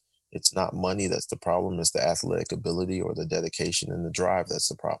means it's not money that's the problem. It's the athletic ability or the dedication and the drive that's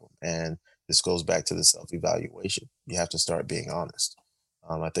the problem. And this goes back to the self evaluation. You have to start being honest.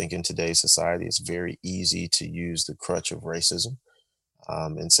 I think in today's society, it's very easy to use the crutch of racism,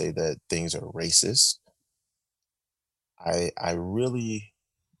 and say that things are racist. I really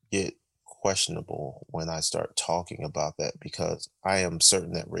get questionable when I start talking about that, because I am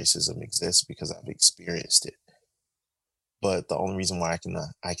certain that racism exists because I've experienced it. But the only reason why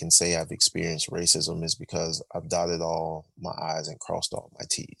I can say I've experienced racism is because I've dotted all my I's and crossed all my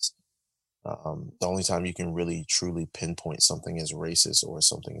T's. The only time you can really truly pinpoint something as racist or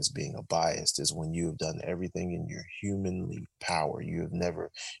something as being a biased is when you have done everything in your humanly power. You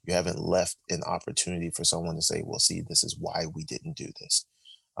haven't left an opportunity for someone to say, well, see, this is why we didn't do this.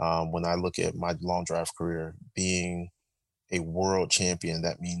 When I look at my long drive career, being a world champion,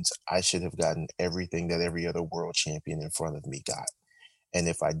 that means I should have gotten everything that every other world champion in front of me got. And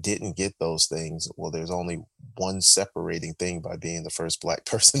if I didn't get those things, well, there's only one separating thing by being the first black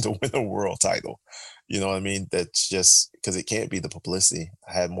person to win a world title. You know what I mean? That's just because it can't be the publicity.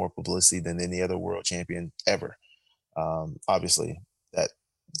 I had more publicity than any other world champion ever. Obviously, that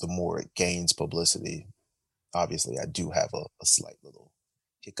the more it gains publicity, obviously, I do have a slight little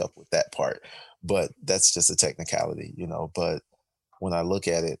hiccup with that part, but that's just a technicality. But when I look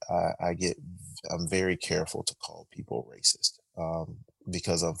at it, I'm very careful to call people racist,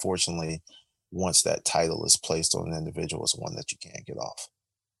 because unfortunately, once that title is placed on an individual, it's one that you can't get off.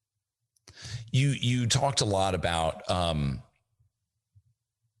 You talked a lot about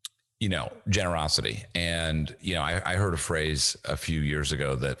generosity, and I heard a phrase a few years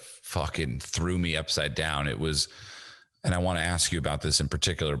ago that fucking threw me upside down. It was, and I want to ask you about this in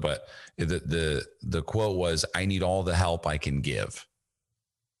particular, but the quote was, "I need all the help I can give."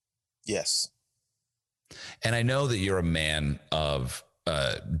 Yes. And I know that you're a man of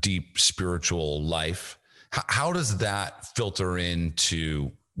deep spiritual life. How does that filter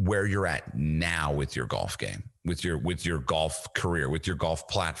into where you're at now with your golf game, with your golf career, with your golf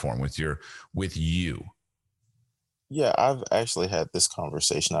platform, with you? Yeah, I've actually had this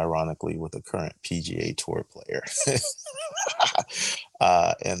conversation, ironically, with a current PGA Tour player.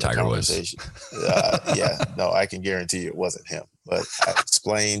 And the Tiger Woods. conversation, yeah, no, I can guarantee it wasn't him. But I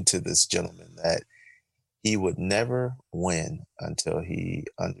explained to this gentleman that he would never win until he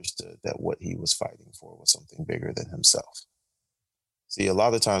understood that what he was fighting for was something bigger than himself. See, a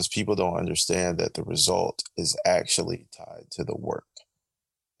lot of times people don't understand that the result is actually tied to the work,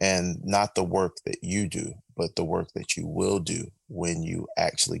 and not the work that you do, but the work that you will do when you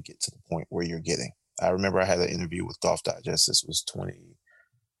actually get to the point where you're getting. I remember I had an interview with Golf Digest. This was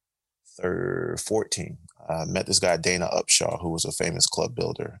 2014. I met this guy, Dana Upshaw, who was a famous club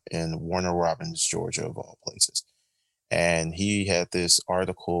builder in Warner Robins, Georgia, of all places. And he had this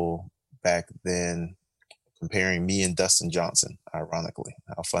article back then comparing me and Dustin Johnson, ironically.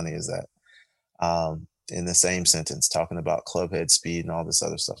 How funny is that? in the same sentence, talking about club head speed and all this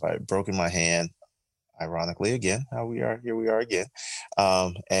other stuff. I had broken my hand, ironically, again, here we are again.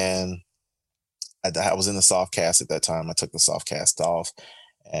 And I was in the soft cast at that time. I took the soft cast off,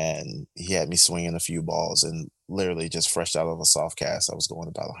 and he had me swinging a few balls, and literally just fresh out of a soft cast, I was going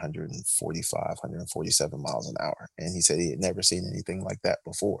about 145, 147 miles an hour. And he said he had never seen anything like that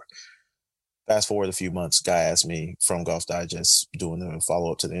before. Fast forward a few months, guy asked me from Golf Digest, doing a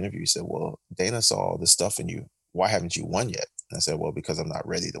follow-up to the interview. He said, well, Dana saw all this stuff in you. Why haven't you won yet? And I said, well, because I'm not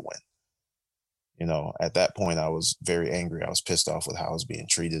ready to win. You know, at that point, I was very angry. I was pissed off with how I was being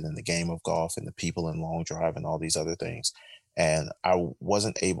treated in the game of golf and the people in long drive and all these other things. And I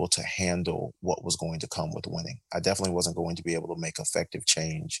wasn't able to handle what was going to come with winning. I definitely wasn't going to be able to make effective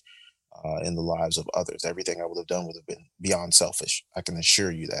change in the lives of others. Everything I would have done would have been beyond selfish. I can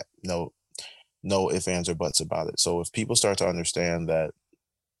assure you that. No ifs, ands, or buts about it. So if people start to understand that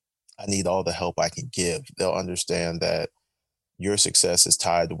I need all the help I can give, they'll understand that your success is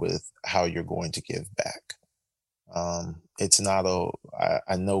tied with how you're going to give back. It's not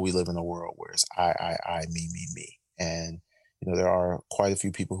I know we live in a world where it's I, me. And, you know, there are quite a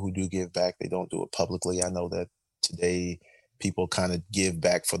few people who do give back. They don't do it publicly. I know that today people kind of give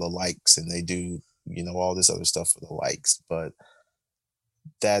back for the likes, and they do, you know, all this other stuff for the likes. But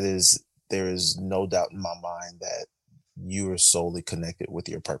there is no doubt in my mind that you are solely connected with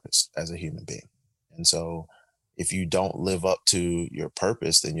your purpose as a human being. And so if you don't live up to your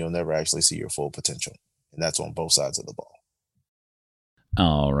purpose, then you'll never actually see your full potential. And that's on both sides of the ball.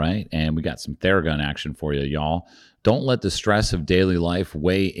 All right. And we got some Theragun action for you, y'all. Don't let the stress of daily life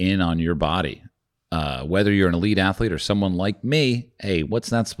weigh in on your body. Whether you're an elite athlete or someone like me, hey, what's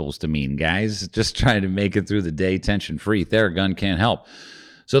that supposed to mean, guys? Just trying to make it through the day tension-free. Theragun can't help.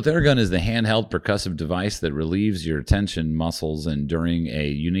 So Theragun is the handheld percussive device that relieves your tension muscles, and during a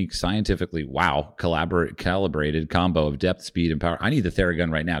unique, scientifically, calibrated combo of depth, speed, and power. I need the Theragun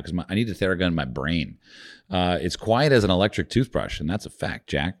right now because I need the Theragun in my brain. It's quiet as an electric toothbrush, and that's a fact,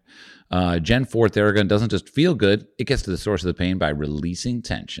 Jack. Gen 4 Theragun doesn't just feel good. It gets to the source of the pain by releasing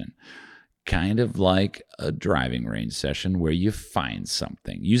tension. Kind of like a driving range session where you find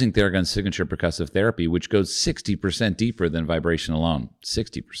something. Using Theragun's signature percussive therapy, which goes 60% deeper than vibration alone.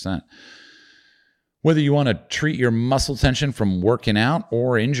 60%. Whether you want to treat your muscle tension from working out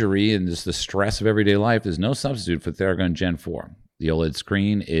or injury and just the stress of everyday life, there's no substitute for Theragun Gen 4. The OLED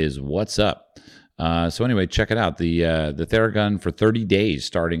screen is what's up. So anyway, check it out. The Theragun for 30 days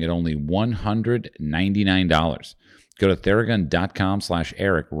starting at only $199. Go to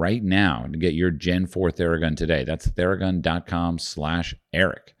Theragun.com/Eric right now to get your Gen 4 Theragun today. That's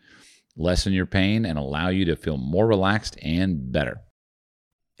Theragun.com/Eric. Lessen your pain and allow you to feel more relaxed and better.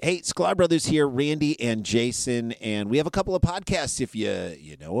 Hey, Sklar Brothers here, Randy and Jason, and we have a couple of podcasts. If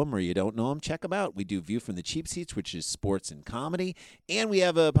you know them or you don't know them, check them out. We do View from the Cheap Seats, which is sports and comedy, and we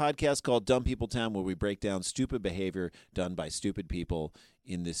have a podcast called Dumb People Town, where we break down stupid behavior done by stupid people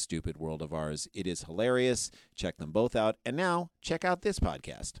in this stupid world of ours. It is hilarious. Check them both out, and now check out this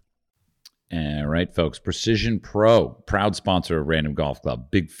podcast. All right, folks. Precision Pro, proud sponsor of Random Golf Club.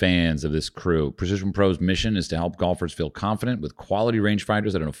 Big fans of this crew. Precision Pro's mission is to help golfers feel confident with quality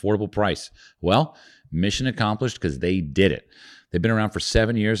rangefinders at an affordable price. Well, mission accomplished because they did it. They've been around for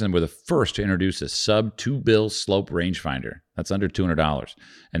 7 years and were the first to introduce a sub-2 slope rangefinder. That's under $200.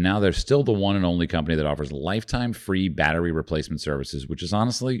 And now they're still the one and only company that offers lifetime free battery replacement services, which is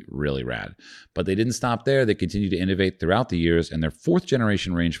honestly really rad. But they didn't stop there. They continue to innovate throughout the years, and their 4th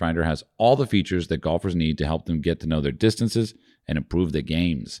generation rangefinder has all the features that golfers need to help them get to know their distances and improve their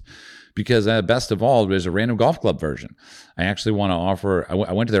games. Because best of all, there's a Random Golf Club version. I actually want to offer,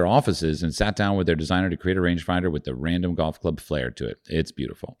 I went to their offices and sat down with their designer to create a rangefinder with the Random Golf Club flair to it. It's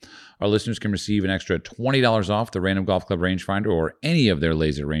beautiful. Our listeners can receive an extra $20 off the Random Golf Club rangefinder or any of their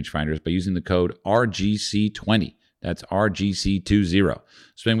laser rangefinders by using the code RGC20. That's RGC20.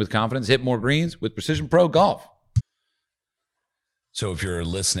 Swing with confidence, hit more greens with Precision Pro Golf. So if you're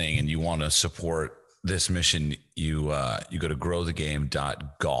listening and you want to support this mission, you go to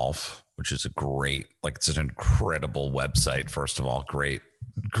growthegame.golf, which is it's an incredible website. First of all, great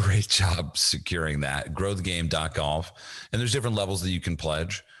job securing that. Growthegame.golf, and there's different levels that you can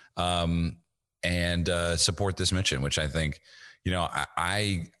pledge and support this mission, which I think,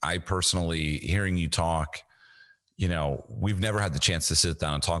 I personally, hearing you talk, we've never had the chance to sit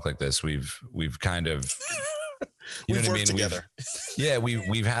down and talk like this. We've kind of We've worked together.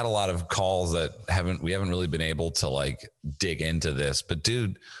 We've had a lot of calls that we haven't really been able to dig into this. But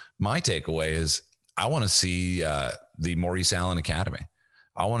dude, my takeaway is I want to see the Maurice Allen Academy.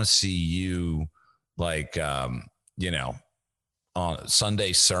 I want to see you on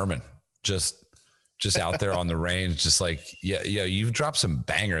Sunday sermon, just just out there on the range, just like, yeah, you've dropped some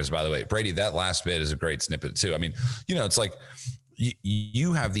bangers, by the way. Brady, that last bit is a great snippet too. I mean, it's like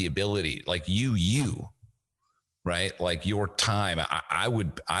you have the ability, like you, right? Like your time. I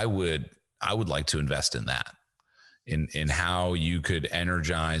would like to invest in that, in how you could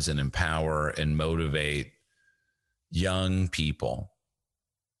energize and empower and motivate young people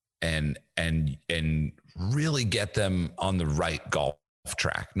and really get them on the right golf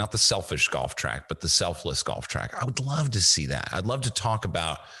track, not the selfish golf track, but the selfless golf track. I would love to see that. I'd love to talk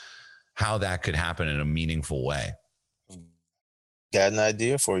about how that could happen in a meaningful way. Got an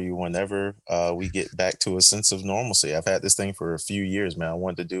idea for you whenever we get back to a sense of normalcy. I've had this thing for a few years, man. I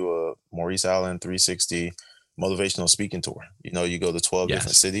wanted to do a Maurice Allen 360 motivational speaking tour. You go to 12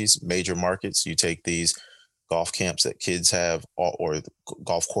 different cities, major markets. You take these golf camps that kids have or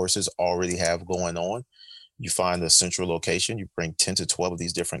golf courses already have going on. You find a central location, you bring 10 to 12 of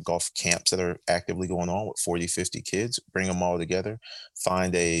these different golf camps that are actively going on with 40, 50 kids, bring them all together,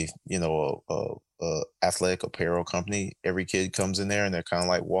 find a athletic apparel company. Every kid comes in there and they're kind of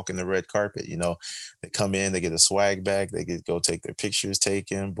like walking the red carpet. They come in, they get a swag bag, they go take their pictures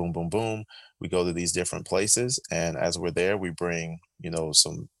taken, boom, boom, boom. We go to these different places. And as we're there, we bring,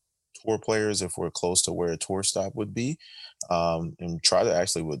 some tour players if we're close to where a tour stop would be, and try to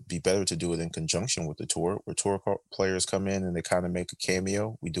actually would be better to do it in conjunction with the tour, where players come in and they kind of make a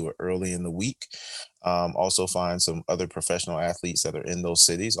cameo. We do it early in the week. Also find some other professional athletes that are in those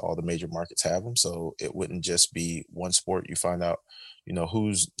cities. All the major markets have them, so it wouldn't just be one sport. You find out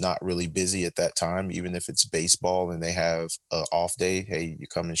who's not really busy at that time, even if it's baseball and they have an off day. Hey, you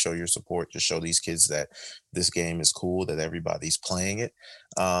come and show your support, just show these kids that this game is cool, that everybody's playing it,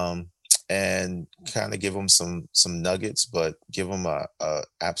 and kind of give them some nuggets, but give them a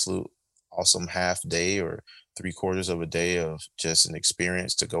absolute awesome half day or 3/4 of a day of just an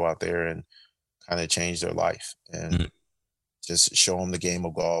experience to go out there and kind of change their life and just show them the game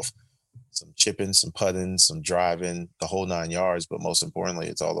of golf. Some chipping, some putting, some driving, the whole 9 yards. But most importantly,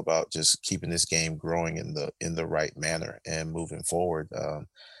 it's all about just keeping this game growing in the right manner and moving forward.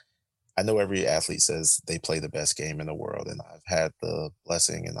 I know every athlete says they play the best game in the world, and I've had the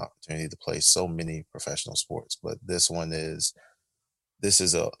blessing and opportunity to play so many professional sports, but this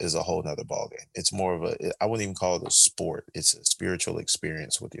is a whole nother ballgame. It's more of I wouldn't even call it a sport. It's a spiritual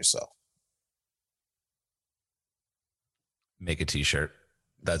experience with yourself. Make a t-shirt.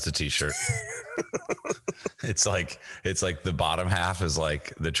 That's a t-shirt. It's like the bottom half is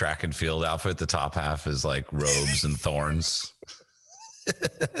like the track and field outfit. The top half is like robes and thorns.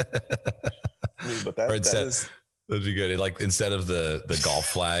 But that'd be good. Like instead of the golf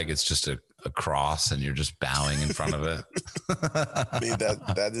flag, it's just a cross and you're just bowing in front of it. I mean,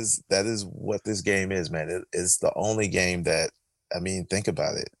 that is what this game is, man. It is the only game that, think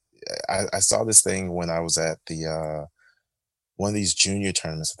about it. I saw this thing when I was at the one of these junior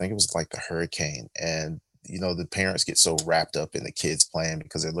tournaments. I think it was like the Hurricane, and the parents get so wrapped up in the kids playing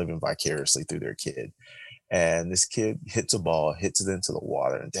because they're living vicariously through their kid. And this kid hits a ball, hits it into the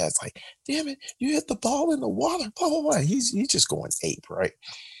water, and dad's like, "Damn it, you hit the ball in the water!" Blah blah blah. He's just going ape, right?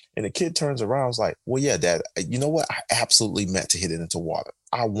 And the kid turns around, was like, "Well, yeah, Dad. You know what? I absolutely meant to hit it into water.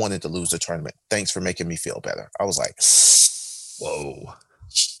 I wanted to lose the tournament. Thanks for making me feel better." I was like, "Whoa!"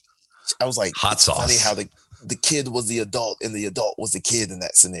 I was like, "Hot sauce." Funny how the kid was the adult and the adult was the kid in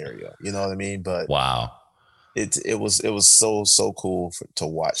that scenario. You know what I mean? But wow, it was so cool to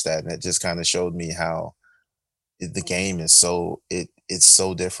watch that, and it just kind of showed me how the game is it's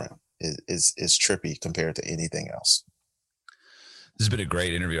so different. It's trippy compared to anything else. This has been a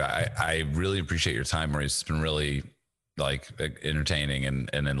great interview. I really appreciate your time, Maurice. It's been really like entertaining and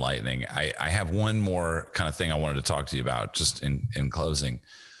enlightening. I have one more kind of thing I wanted to talk to you about just in closing.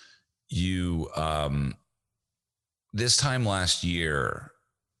 You, this time last year,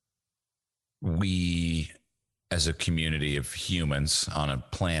 we as a community of humans on a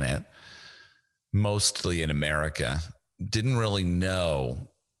planet, mostly in America, didn't really know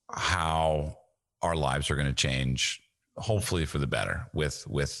how our lives are going to change, hopefully for the better, with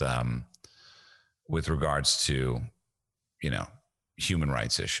regards to, human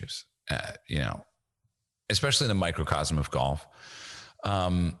rights issues, especially in the microcosm of golf.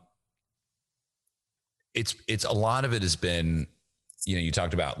 It's a lot of it has been, you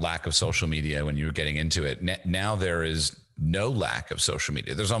talked about lack of social media when you were getting into it. Now there is no lack of social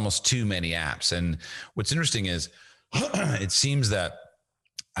media. There's almost too many apps. And what's interesting is it seems that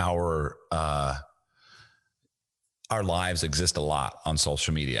our lives exist a lot on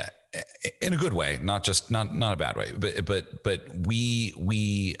social media in a good way, not a bad way, but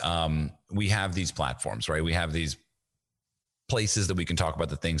we have these platforms, right? We have these places that we can talk about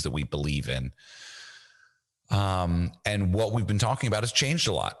the things that we believe in. And what we've been talking about has changed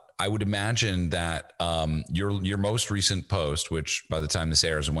a lot. I would imagine that your most recent post, which by the time this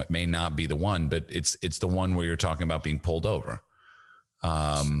airs may not be the one, but it's the one where you're talking about being pulled over,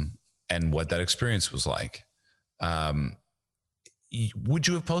 and what that experience was like. Would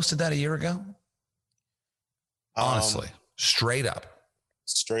you have posted that a year ago? Honestly, straight up.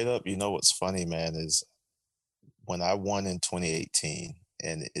 Straight up, you know what's funny, man, is when I won in 2018,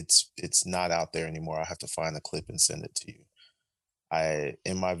 and it's not out there anymore. I have to find a clip and send it to you.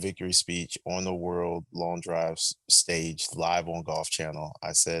 In my victory speech on the World Long Drive stage, live on Golf Channel,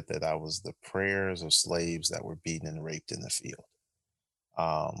 I said that I was the prayers of slaves that were beaten and raped in the field.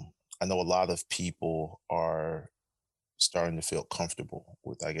 I know a lot of people are starting to feel comfortable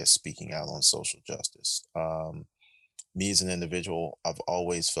with, I guess, speaking out on social justice. Me as an individual, I've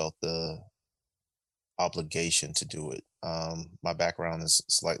always felt the obligation to do it. My background is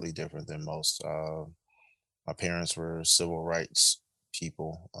slightly different than most. My parents were civil rights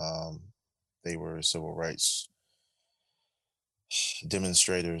people. They were civil rights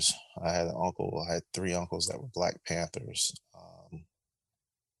demonstrators. I had an uncle. I had three uncles that were Black Panthers.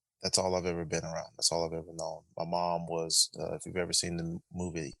 That's all I've ever been around. That's all I've ever known. My mom was, if you've ever seen the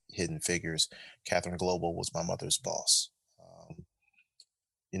movie Hidden Figures, Catherine Global was my mother's boss.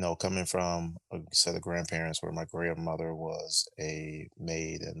 Coming from a set of grandparents where my grandmother was a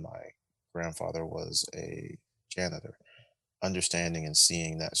maid and my grandfather was a janitor, understanding and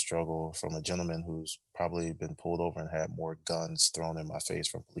seeing that struggle from a gentleman who's probably been pulled over and had more guns thrown in my face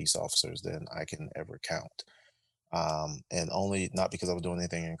from police officers than I can ever count. And only not because I was doing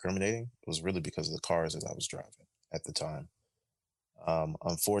anything incriminating, it was really because of the cars that I was driving at the time.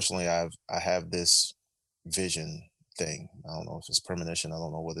 Unfortunately, I have this vision thing. I don't know if it's premonition. I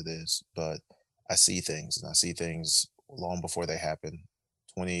don't know what it is, but I see things, and I see things long before they happen.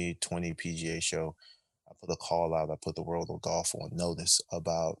 2020 PGA show, I put a call out. I put the world of golf on notice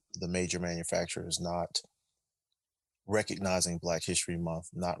about the major manufacturers not recognizing Black History Month,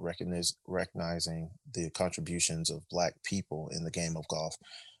 not recognizing the contributions of Black people in the game of golf.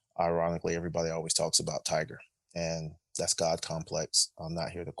 Ironically, everybody always talks about Tiger, and that's God complex. I'm not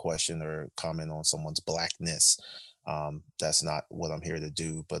here to question or comment on someone's Blackness. That's not what I'm here to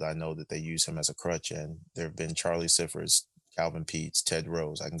do, but I know that they use him as a crutch, and there have been Charlie Siffords, Calvin Peets, Ted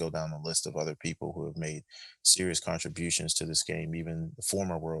Rose. I can go down the list of other people who have made serious contributions to this game, even the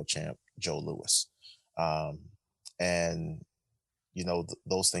former world champ, Joe Louis. And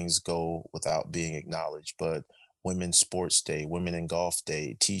those things go without being acknowledged, but Women's Sports Day, Women in Golf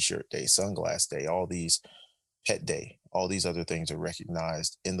Day, T-shirt Day, Sunglass Day, all these, Pet Day, all these other things are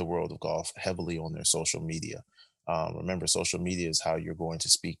recognized in the world of golf heavily on their social media. Remember, social media is how you're going to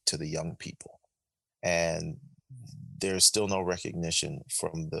speak to the young people. And there's still no recognition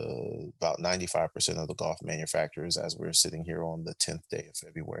from the about 95% of the golf manufacturers as we're sitting here on the 10th day of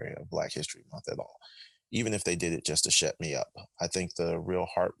February of Black History Month at all, even if they did it just to shut me up. I think the real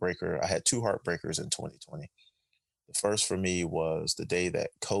heartbreaker, I had two heartbreakers in 2020. The first for me was the day that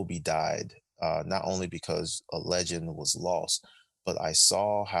Kobe died, not only because a legend was lost, but I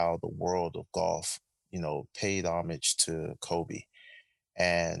saw how the world of golf, paid homage to Kobe.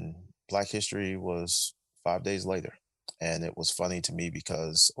 And Black History was 5 days later. And it was funny to me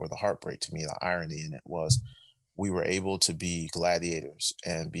because, or the heartbreak to me, the irony in it was we were able to be gladiators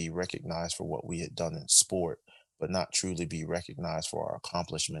and be recognized for what we had done in sport, but not truly be recognized for our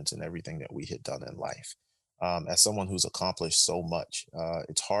accomplishments and everything that we had done in life. As someone who's accomplished so much,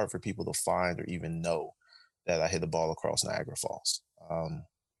 it's hard for people to find or even know that I hit the ball across Niagara Falls.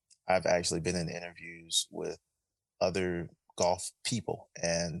 I've actually been in interviews with other golf people,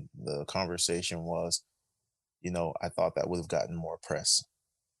 and the conversation was, I thought that would have gotten more press.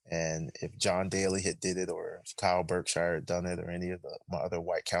 And if John Daly had did it, or if Kyle Berkshire had done it, or any of my other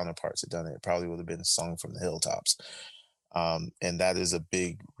white counterparts had done it, it probably would have been sung from the hilltops. And that is a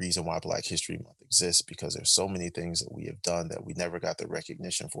big reason why Black History Month exists, because there's so many things that we have done that we never got the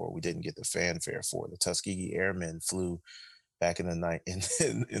recognition for. We didn't get the fanfare for. The Tuskegee Airmen flew back in the night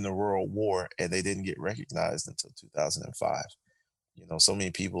in the Rural War, and they didn't get recognized until 2005. So many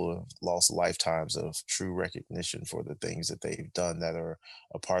people have lost lifetimes of true recognition for the things that they've done that are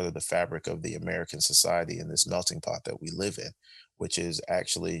a part of the fabric of the American society in this melting pot that we live in, which is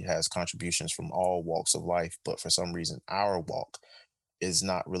actually has contributions from all walks of life. But for some reason, our walk is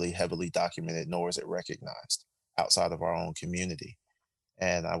not really heavily documented, nor is it recognized outside of our own community.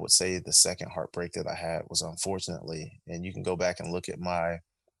 And I would say the second heartbreak that I had was, unfortunately, and you can go back and look at my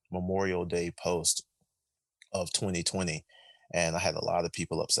Memorial Day post of 2020. And I had a lot of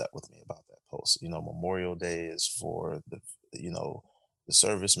people upset with me about that post. Memorial Day is for the the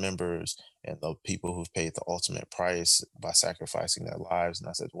service members and the people who've paid the ultimate price by sacrificing their lives. And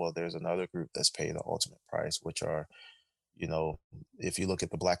I said, well, there's another group that's paid the ultimate price, which are, you know, if you look at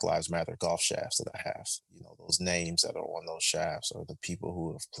the Black Lives Matter golf shafts that I have, you know, those names that are on those shafts are the people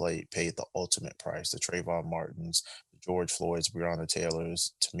who have paid the ultimate price, the Trayvon Martins, the George Floyds, Breonna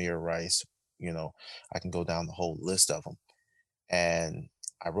Taylors, Tamir Rice, you know, I can go down the whole list of them. And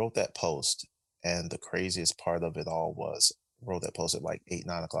I wrote that post, and the craziest part of it all was wrote that post at like 8,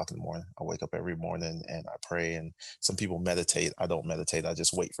 9 o'clock in the morning. I wake up every morning and I pray, and some people meditate. I don't meditate. I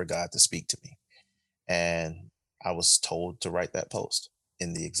just wait for God to speak to me. And I was told to write that post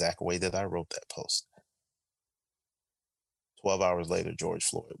in the exact way that I wrote that post. 12 hours later, George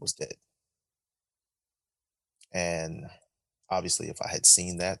Floyd was dead. And obviously, if I had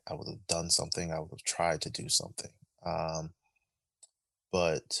seen that, I would have done something. I would have tried to do something.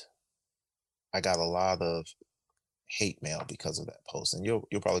 But I got a lot of hate mail because of that post, and you'll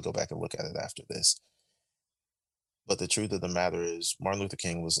probably go back and look at it after this. But the truth of the matter is, Martin Luther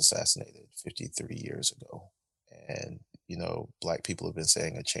King was assassinated 53 years ago, and you know, Black people have been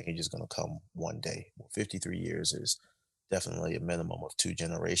saying a change is going to come one day. Well, 53 years is definitely a minimum of 2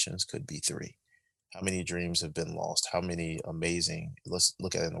 generations, could be 3. How many dreams have been lost? How many amazing, let's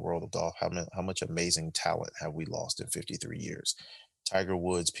look at it in the world of golf, how much amazing talent have we lost in 53 years? Tiger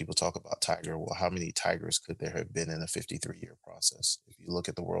Woods, people talk about Tiger. Well, how many Tigers could there have been in a 53-year process? If you look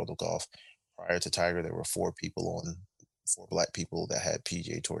at the world of golf, prior to Tiger, there were 4 Black people that had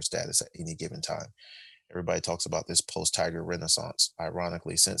PGA Tour status at any given time. Everybody talks about this post-Tiger renaissance.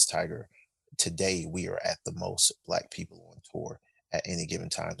 Ironically, since Tiger, today we are at the most Black people on tour at any given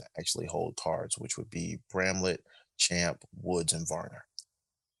time that actually hold cards, which would be Bramlett, Champ, Woods, and Varner.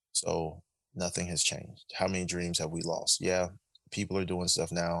 So nothing has changed. How many dreams have we lost? Yeah, people are doing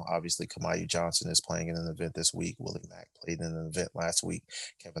stuff now. Obviously, Kamayu Johnson is playing in an event this week. Willie Mack played in an event last week.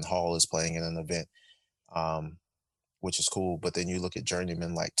 Kevin Hall is playing in an event, which is cool. But then you look at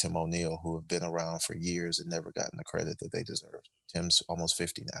journeymen like Tim O'Neill, who have been around for years and never gotten the credit that they deserve. Tim's almost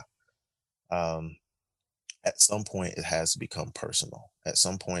 50 now. At some point, it has to become personal. At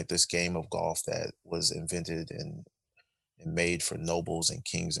some point, this game of golf that was invented and made for nobles and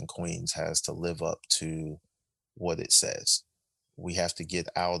kings and queens has to live up to what it says. We have to get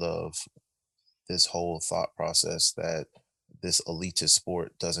out of this whole thought process that this elitist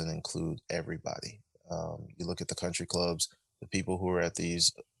sport doesn't include everybody. You look at the country clubs, the people who are at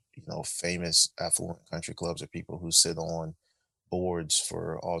these, you know, famous affluent country clubs are people who sit on boards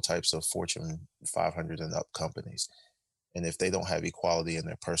for all types of Fortune 500 and up companies. And if they don't have equality in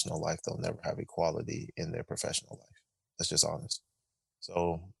their personal life, they'll never have equality in their professional life. That's just honest.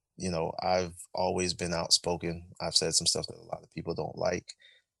 So, you know, I've always been outspoken. I've said some stuff that a lot of people don't like,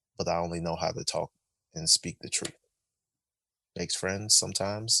 but I only know how to talk and speak the truth. Makes friends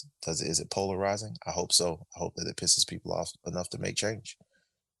sometimes. Is it polarizing? I hope so. I hope that it pisses people off enough to make change.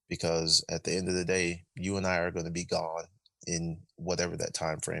 Because at the end of the day, you and I are going to be gone in whatever that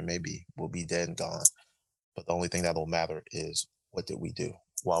time frame may be. We'll be dead and gone. But the only thing that'll matter is, what did we do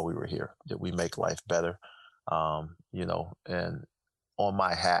while we were here? Did we make life better? You know, and on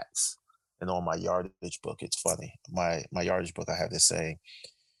my hats and on my yardage book, it's funny. My yardage book, I have this saying: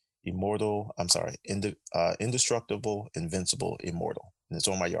 indestructible, invincible, immortal. And it's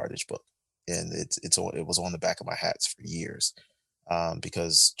on my yardage book, and it was on the back of my hats for years.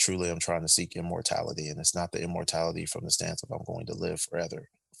 Because truly I'm trying to seek immortality, and it's not the immortality from the stance of I'm going to live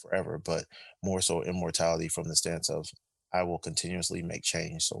forever, but more so immortality from the stance of I will continuously make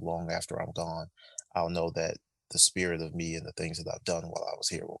change. So long after I'm gone, I'll know that the spirit of me and the things that I've done while I was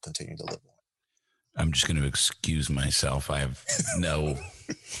here will continue to live on. I'm just going to excuse myself. I have no,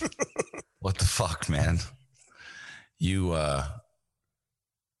 what the fuck, man? You, I'm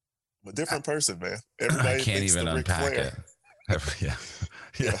a different person, man. I can't even unpack it. Yeah.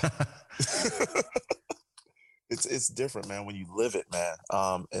 It's different, man, when you live it, man.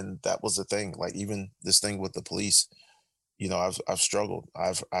 And that was the thing. Like, even this thing with the police, you know, I've struggled.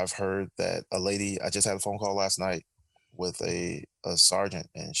 I've heard that a lady. I just had a phone call last night with a sergeant,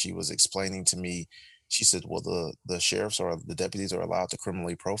 and she was explaining to me. She said, "Well, the sheriffs or the deputies are allowed to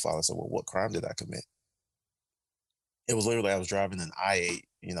criminally profile." I said, "Well, what crime did I commit?" It was literally, I was driving an i8,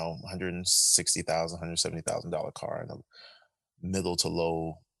 you know, $160,000, $170,000 car in a middle to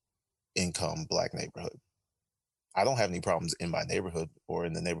low income Black neighborhood. I don't have any problems in my neighborhood or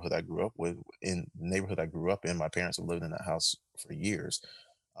in the neighborhood I grew up with. In the neighborhood I grew up in, my parents have lived in that house for years.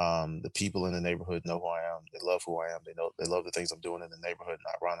 The people in the neighborhood know who I am. They love who I am. They love the things I'm doing in the neighborhood.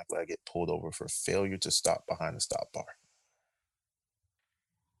 And ironically, I get pulled over for failure to stop behind the stop bar.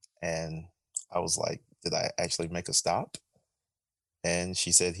 And I was like, did I actually make a stop? And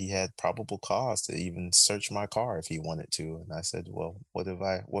she said he had probable cause to even search my car if he wanted to. And I said, well,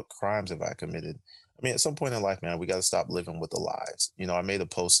 what crimes have I committed? I mean, at some point in life, man, we got to stop living with the lies. I made a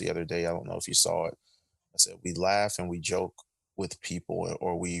post the other day. I don't know if you saw it. I said, we laugh and we joke with people,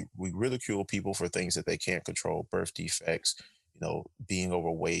 or we ridicule people for things that they can't control, birth defects, being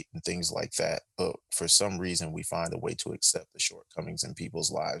overweight and things like that. But for some reason, we find a way to accept the shortcomings in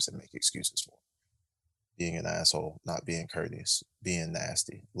people's lives and make excuses for 'em. Being an asshole, not being courteous, being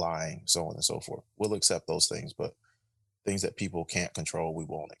nasty, lying, so on and so forth. We'll accept those things, but things that people can't control, we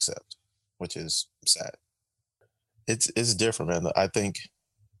won't accept, which is sad. It's different, man. I think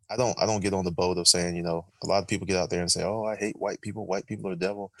I don't get on the boat of saying, a lot of people get out there and say, "Oh, I hate white people. White people are the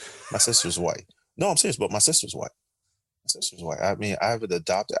devil." My sister's white. No, I'm serious, but my sister's white. My sister's white. I mean, I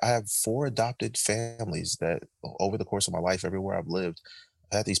have 4 adopted families that over the course of my life, everywhere I've lived,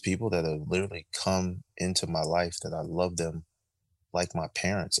 I've had these people that have literally come into my life that I love them like my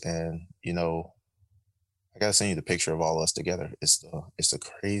parents. And, I gotta send you the picture of all us together. It's the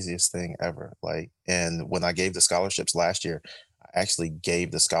craziest thing ever. Like, and when I gave the scholarships last year, I actually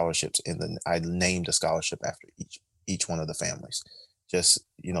gave the scholarships I named a scholarship after each one of the families. Just,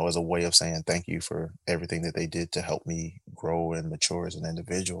 as a way of saying thank you for everything that they did to help me grow and mature as an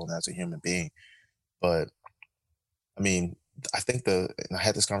individual and as a human being. But I mean, I think and I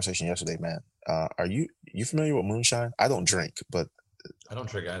had this conversation yesterday, man. Are you familiar with moonshine? I don't drink, but I don't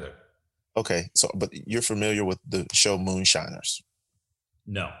drink either. okay. So, but you're familiar with the show Moonshiners?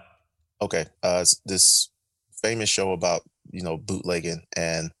 No. Okay. It's this famous show about bootlegging,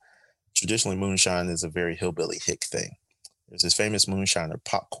 and traditionally moonshine is a very hillbilly hick thing. There's this famous moonshiner,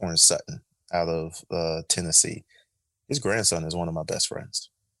 Popcorn Sutton, out of Tennessee. His grandson is one of my best friends.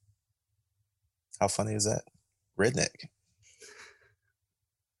 How funny is that? Redneck.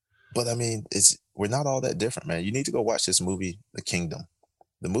 But I mean, we're not all that different, man. You need to go watch this movie, The Kingdom.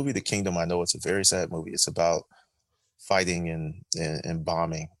 The movie The Kingdom, I know it's a very sad movie. It's about fighting and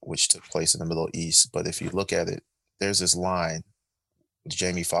bombing, which took place in the Middle East. But if you look at it, there's this line which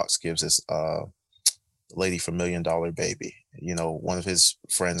Jamie Foxx gives this lady from Million Dollar Baby. One of his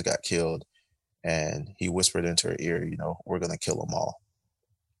friends got killed, and he whispered into her ear, we're going to kill them all.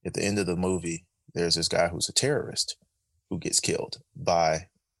 At the end of the movie, there's this guy who's a terrorist who gets killed by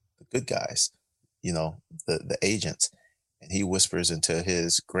the good guys, the agents. And he whispers into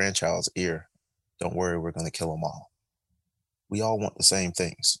his grandchild's ear, don't worry, we're going to kill them all. We all want the same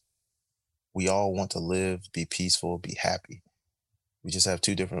things. We all want to live, be peaceful, be happy. We just have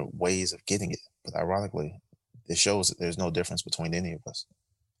 2 different ways of getting it. But ironically, it shows that there's no difference between any of us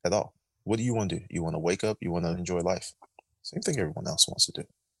at all. What do you want to do? You want to wake up? You want to enjoy life? Same thing everyone else wants to do.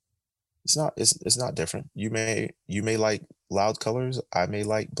 It's not different. You may like loud colors. I may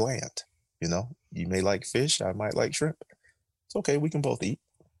like bland. You may like fish. I might like shrimp. It's okay. We can both eat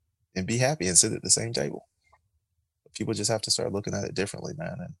and be happy and sit at the same table. But people just have to start looking at it differently,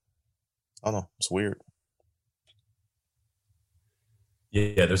 man. And I don't know. It's weird.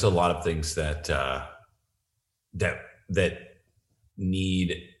 Yeah, there's a lot of things that that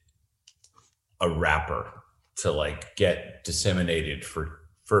need a wrapper to like get disseminated for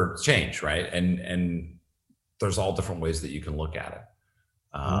change, right? And there's all different ways that you can look at it.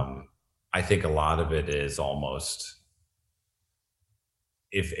 I think a lot of it is almost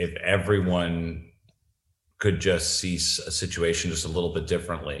if everyone could just see a situation just a little bit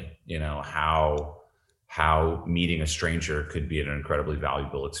differently, how meeting a stranger could be an incredibly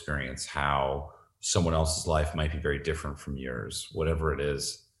valuable experience, how someone else's life might be very different from yours, whatever it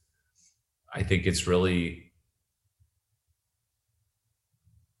is. I think it's really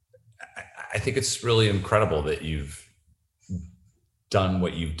incredible that you've done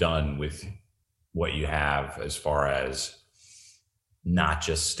what you've done with what you have as far as not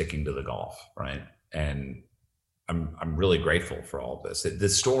just sticking to the golf, right? And I'm really grateful for all of this. The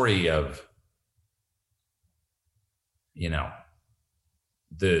story of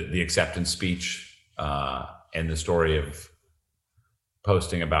the acceptance speech and the story of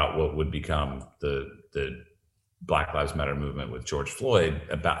posting about what would become the Black Lives Matter movement with George Floyd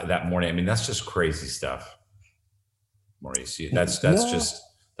about that morning. I mean, that's just crazy stuff, Maurice.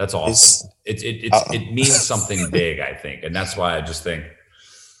 That's awesome. It means something big, I think, and that's why I just think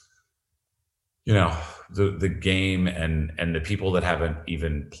the game and the people that haven't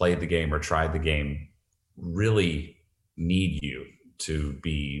even played the game or tried the game really need you to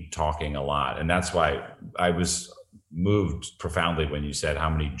be talking a lot. And that's why I was moved profoundly when you said, how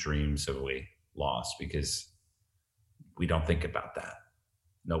many dreams have we lost? Because we don't think about that.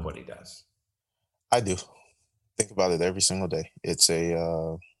 Nobody does. I do think about it every single day. It's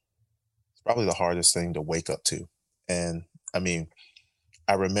probably the hardest thing to wake up to. And I mean,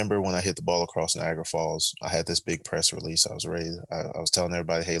 I remember when I hit the ball across Niagara Falls, I had this big press release. I was ready. I was telling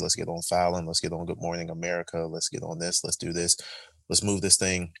everybody, hey, let's get on Fallon. Let's get on Good Morning America. Let's get on this. Let's do this. Let's move this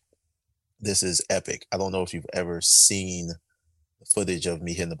thing. This is epic. I don't know if you've ever seen the footage of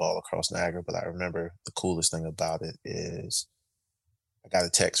me hitting the ball across Niagara, but I remember the coolest thing about it is I got a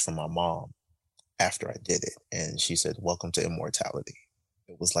text from my mom after I did it, and she said, "Welcome to immortality."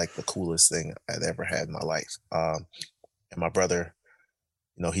 It was like the coolest thing I'd ever had in my life. And my brother,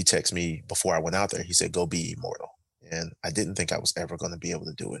 he texted me before I went out there. He said, "Go be immortal." And I didn't think I was ever going to be able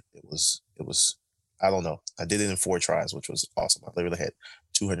to do it. It was, I don't know. I did it in 4 tries, which was awesome. I literally had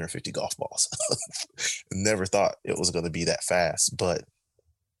 250 golf balls. Never thought it was going to be that fast. But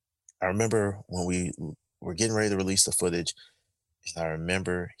I remember when we were getting ready to release the footage, and I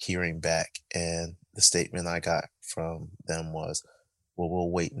remember hearing back, and the statement I got from them was, well, we'll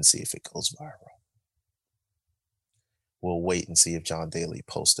wait and see if it goes viral. We'll wait and see if John Daly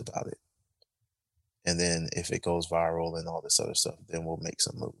posts about it. And then if it goes viral and all this other stuff, then we'll make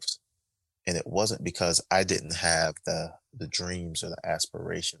some moves. And it wasn't because I didn't have the dreams or the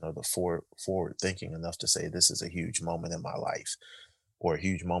aspiration or the forward thinking enough to say this is a huge moment in my life, or a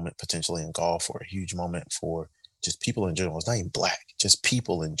huge moment potentially in golf, or a huge moment for just people in general. It's not even black, just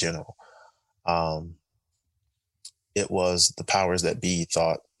people in general. It was the powers that be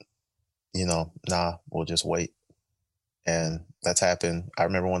thought, nah, we'll just wait. And that's happened. I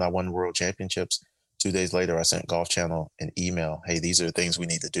remember when I won World Championships, 2 days later, I sent Golf Channel an email. Hey, these are the things we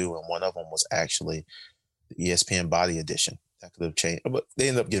need to do. And one of them was actually the ESPN Body Edition. That could have changed, but they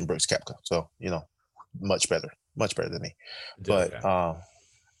ended up getting Brooks Koepka. So, much better than me. But,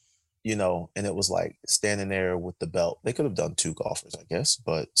 and it was like standing there with the belt. They could have done 2 golfers, I guess,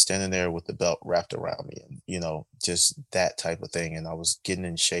 but standing there with the belt wrapped around me and, just that type of thing. And I was getting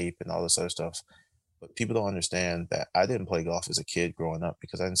in shape and all this other stuff. But people don't understand that I didn't play golf as a kid growing up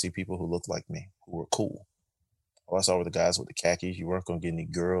because I didn't see people who looked like me, who were cool. All I saw were the guys with the khakis. You weren't going to get any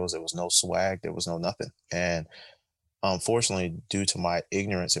girls. There was no swag. There was no nothing. And unfortunately, due to my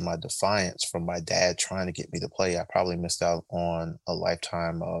ignorance and my defiance from my dad trying to get me to play, I probably missed out on a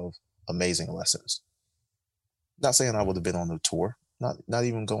lifetime of amazing lessons. Not saying I would have been on the tour, not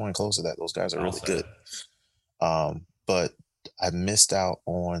even going close to that. Those guys are really good. But I missed out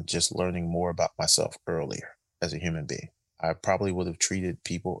on just learning more about myself earlier as a human being. I probably would have treated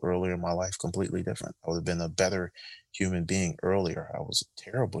people earlier in my life completely different. I would have been a better human being earlier. I was a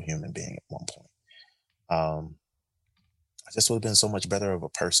terrible human being at one point. I just would have been so much better of a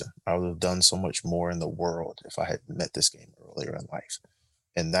person. I would have done so much more in the world if I had met this game earlier in life.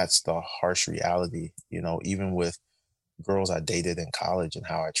 And that's the harsh reality, even with girls I dated in college and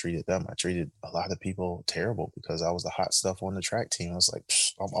how I treated them. I treated a lot of people terrible because I was the hot stuff on the track team. I was like,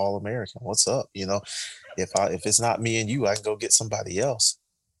 I'm all American. What's up? If it's not me and you, I can go get somebody else.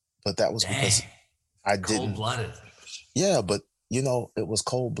 But that was because I didn't. Cold-blooded. Yeah, but it was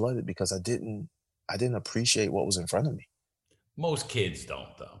cold-blooded because I didn't appreciate what was in front of me. Most kids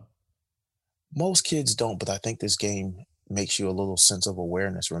don't, though. Most kids don't, but I think this game makes you a little sense of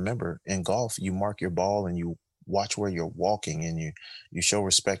awareness. Remember, in golf, you mark your ball and you watch where you're walking, and you show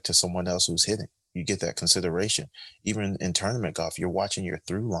respect to someone else who's hitting. You get that consideration. Even in tournament golf, you're watching your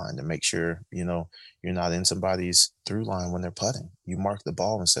through line to make sure you're not in somebody's through line when they're putting. You mark the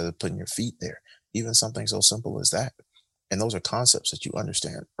ball instead of putting your feet there. Even something so simple as that. And those are concepts that you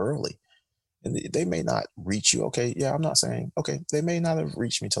understand early. And they may not reach you. Okay, yeah, I'm not saying, okay, they may not have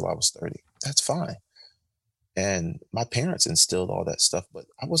reached me till I was 30. That's fine. And my parents instilled all that stuff, but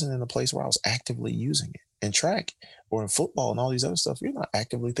I wasn't in a place where I was actively using it. In track or in football and all these other stuff, you're not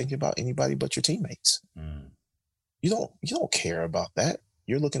actively thinking about anybody but your teammates. You don't care about that.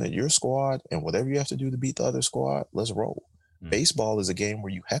 You're looking at your squad and whatever you have to do to beat the other squad, let's roll. Baseball is a game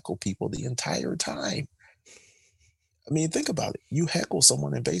where you heckle people the entire time. I mean, think about it. You heckle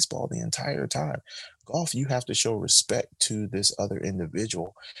someone in baseball the entire time. Golf, you have to show respect to this other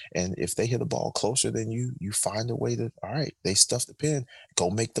individual. And if they hit a ball closer than you, you find a way to, all right, they stuff the pin, go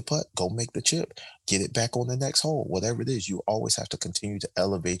make the putt, go make the chip, get it back on the next hole, whatever it is. You always have to continue to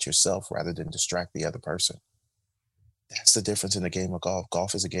elevate yourself rather than distract the other person. That's the difference in the game of golf.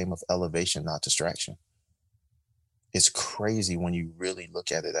 Golf is a game of elevation, not distraction. It's crazy when you really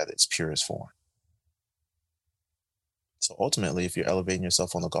look at it at its purest form. So ultimately, if you're elevating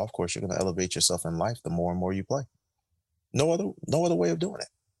yourself on the golf course, you're going to elevate yourself in life the more and more you play. No other way of doing it.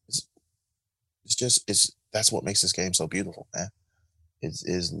 That's what makes this game so beautiful, man. It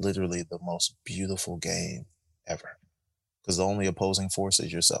is literally the most beautiful game ever. Because the only opposing force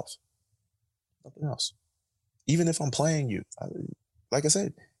is yourself. Nothing else. Even if I'm playing you, like I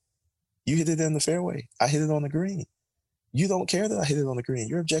said, you hit it in the fairway. I hit it on the green. You don't care that I hit it on the green.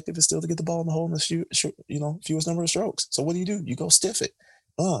 Your objective is still to get the ball in the hole in the fewest number of strokes. So what do? You go stiff it.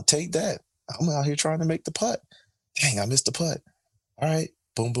 Take that. I'm out here trying to make the putt. Dang, I missed the putt. All right,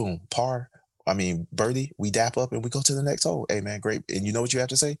 boom, boom, birdie. We dap up and we go to the next hole. Hey, man, great. And you know what you have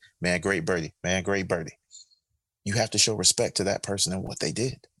to say? Man, great birdie. Man, great birdie. You have to show respect to that person and what they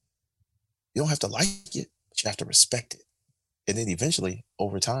did. You don't have to like it, but you have to respect it. And then eventually,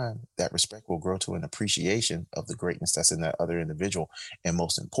 over time, that respect will grow to an appreciation of the greatness that's in that other individual. And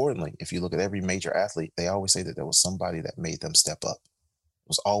most importantly, if you look at every major athlete, they always say that there was somebody that made them step up. It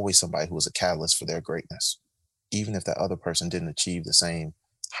was always somebody who was a catalyst for their greatness. Even if that other person didn't achieve the same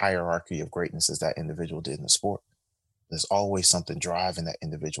hierarchy of greatness as that individual did in the sport, there's always something driving that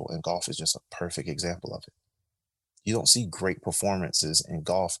individual. And golf is just a perfect example of it. You don't see great performances in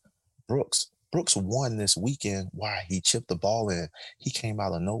golf. Brooks won this weekend. Why? He chipped the ball in. He came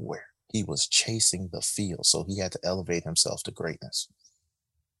out of nowhere. He was chasing the field, so he had to elevate himself to greatness.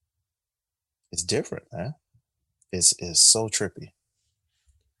 It's different, man. It's so trippy.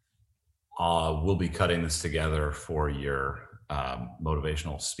 We'll be cutting this together for your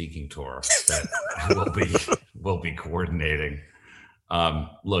motivational speaking tour that we'll be coordinating.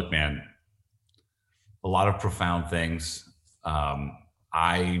 Look, man, a lot of profound things.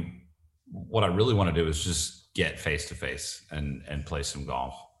 What I really want to do is just get face to face and play some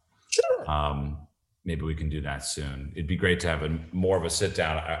golf. Sure. Maybe we can do that soon. It'd be great to have more of a sit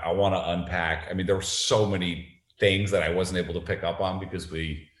down. I want to unpack. I mean, there were so many things that I wasn't able to pick up on because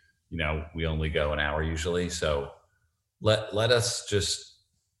we only go an hour usually. So let us just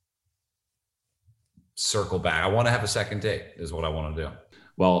circle back. I want to have a second date is what I want to do.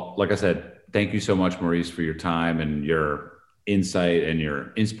 Well, like I said, thank you so much, Maurice, for your time and your insight and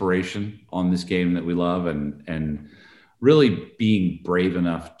your inspiration on this game that we love, and really being brave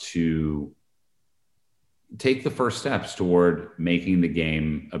enough to take the first steps toward making the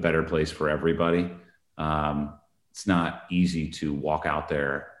game a better place for everybody. It's not easy to walk out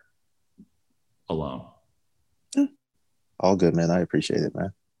there alone. All good, man. I appreciate it,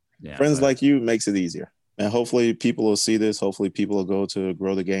 man. Yeah, Friends like you makes it easier. And hopefully people will see this. Hopefully people will go to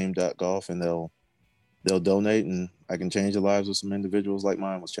growthegame.golf and they'll donate, and I can change the lives of some individuals like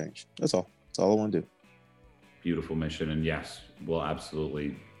mine was changed. That's all. That's all I want to do. Beautiful mission. And yes, we'll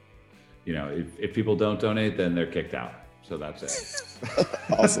absolutely, if people don't donate, then they're kicked out. So that's it.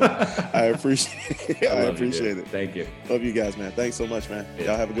 Awesome. I appreciate it. I appreciate it. Thank you. Love you guys, man. Thanks so much, man. Yeah.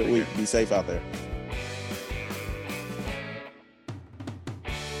 Y'all have a good week. Be safe out there.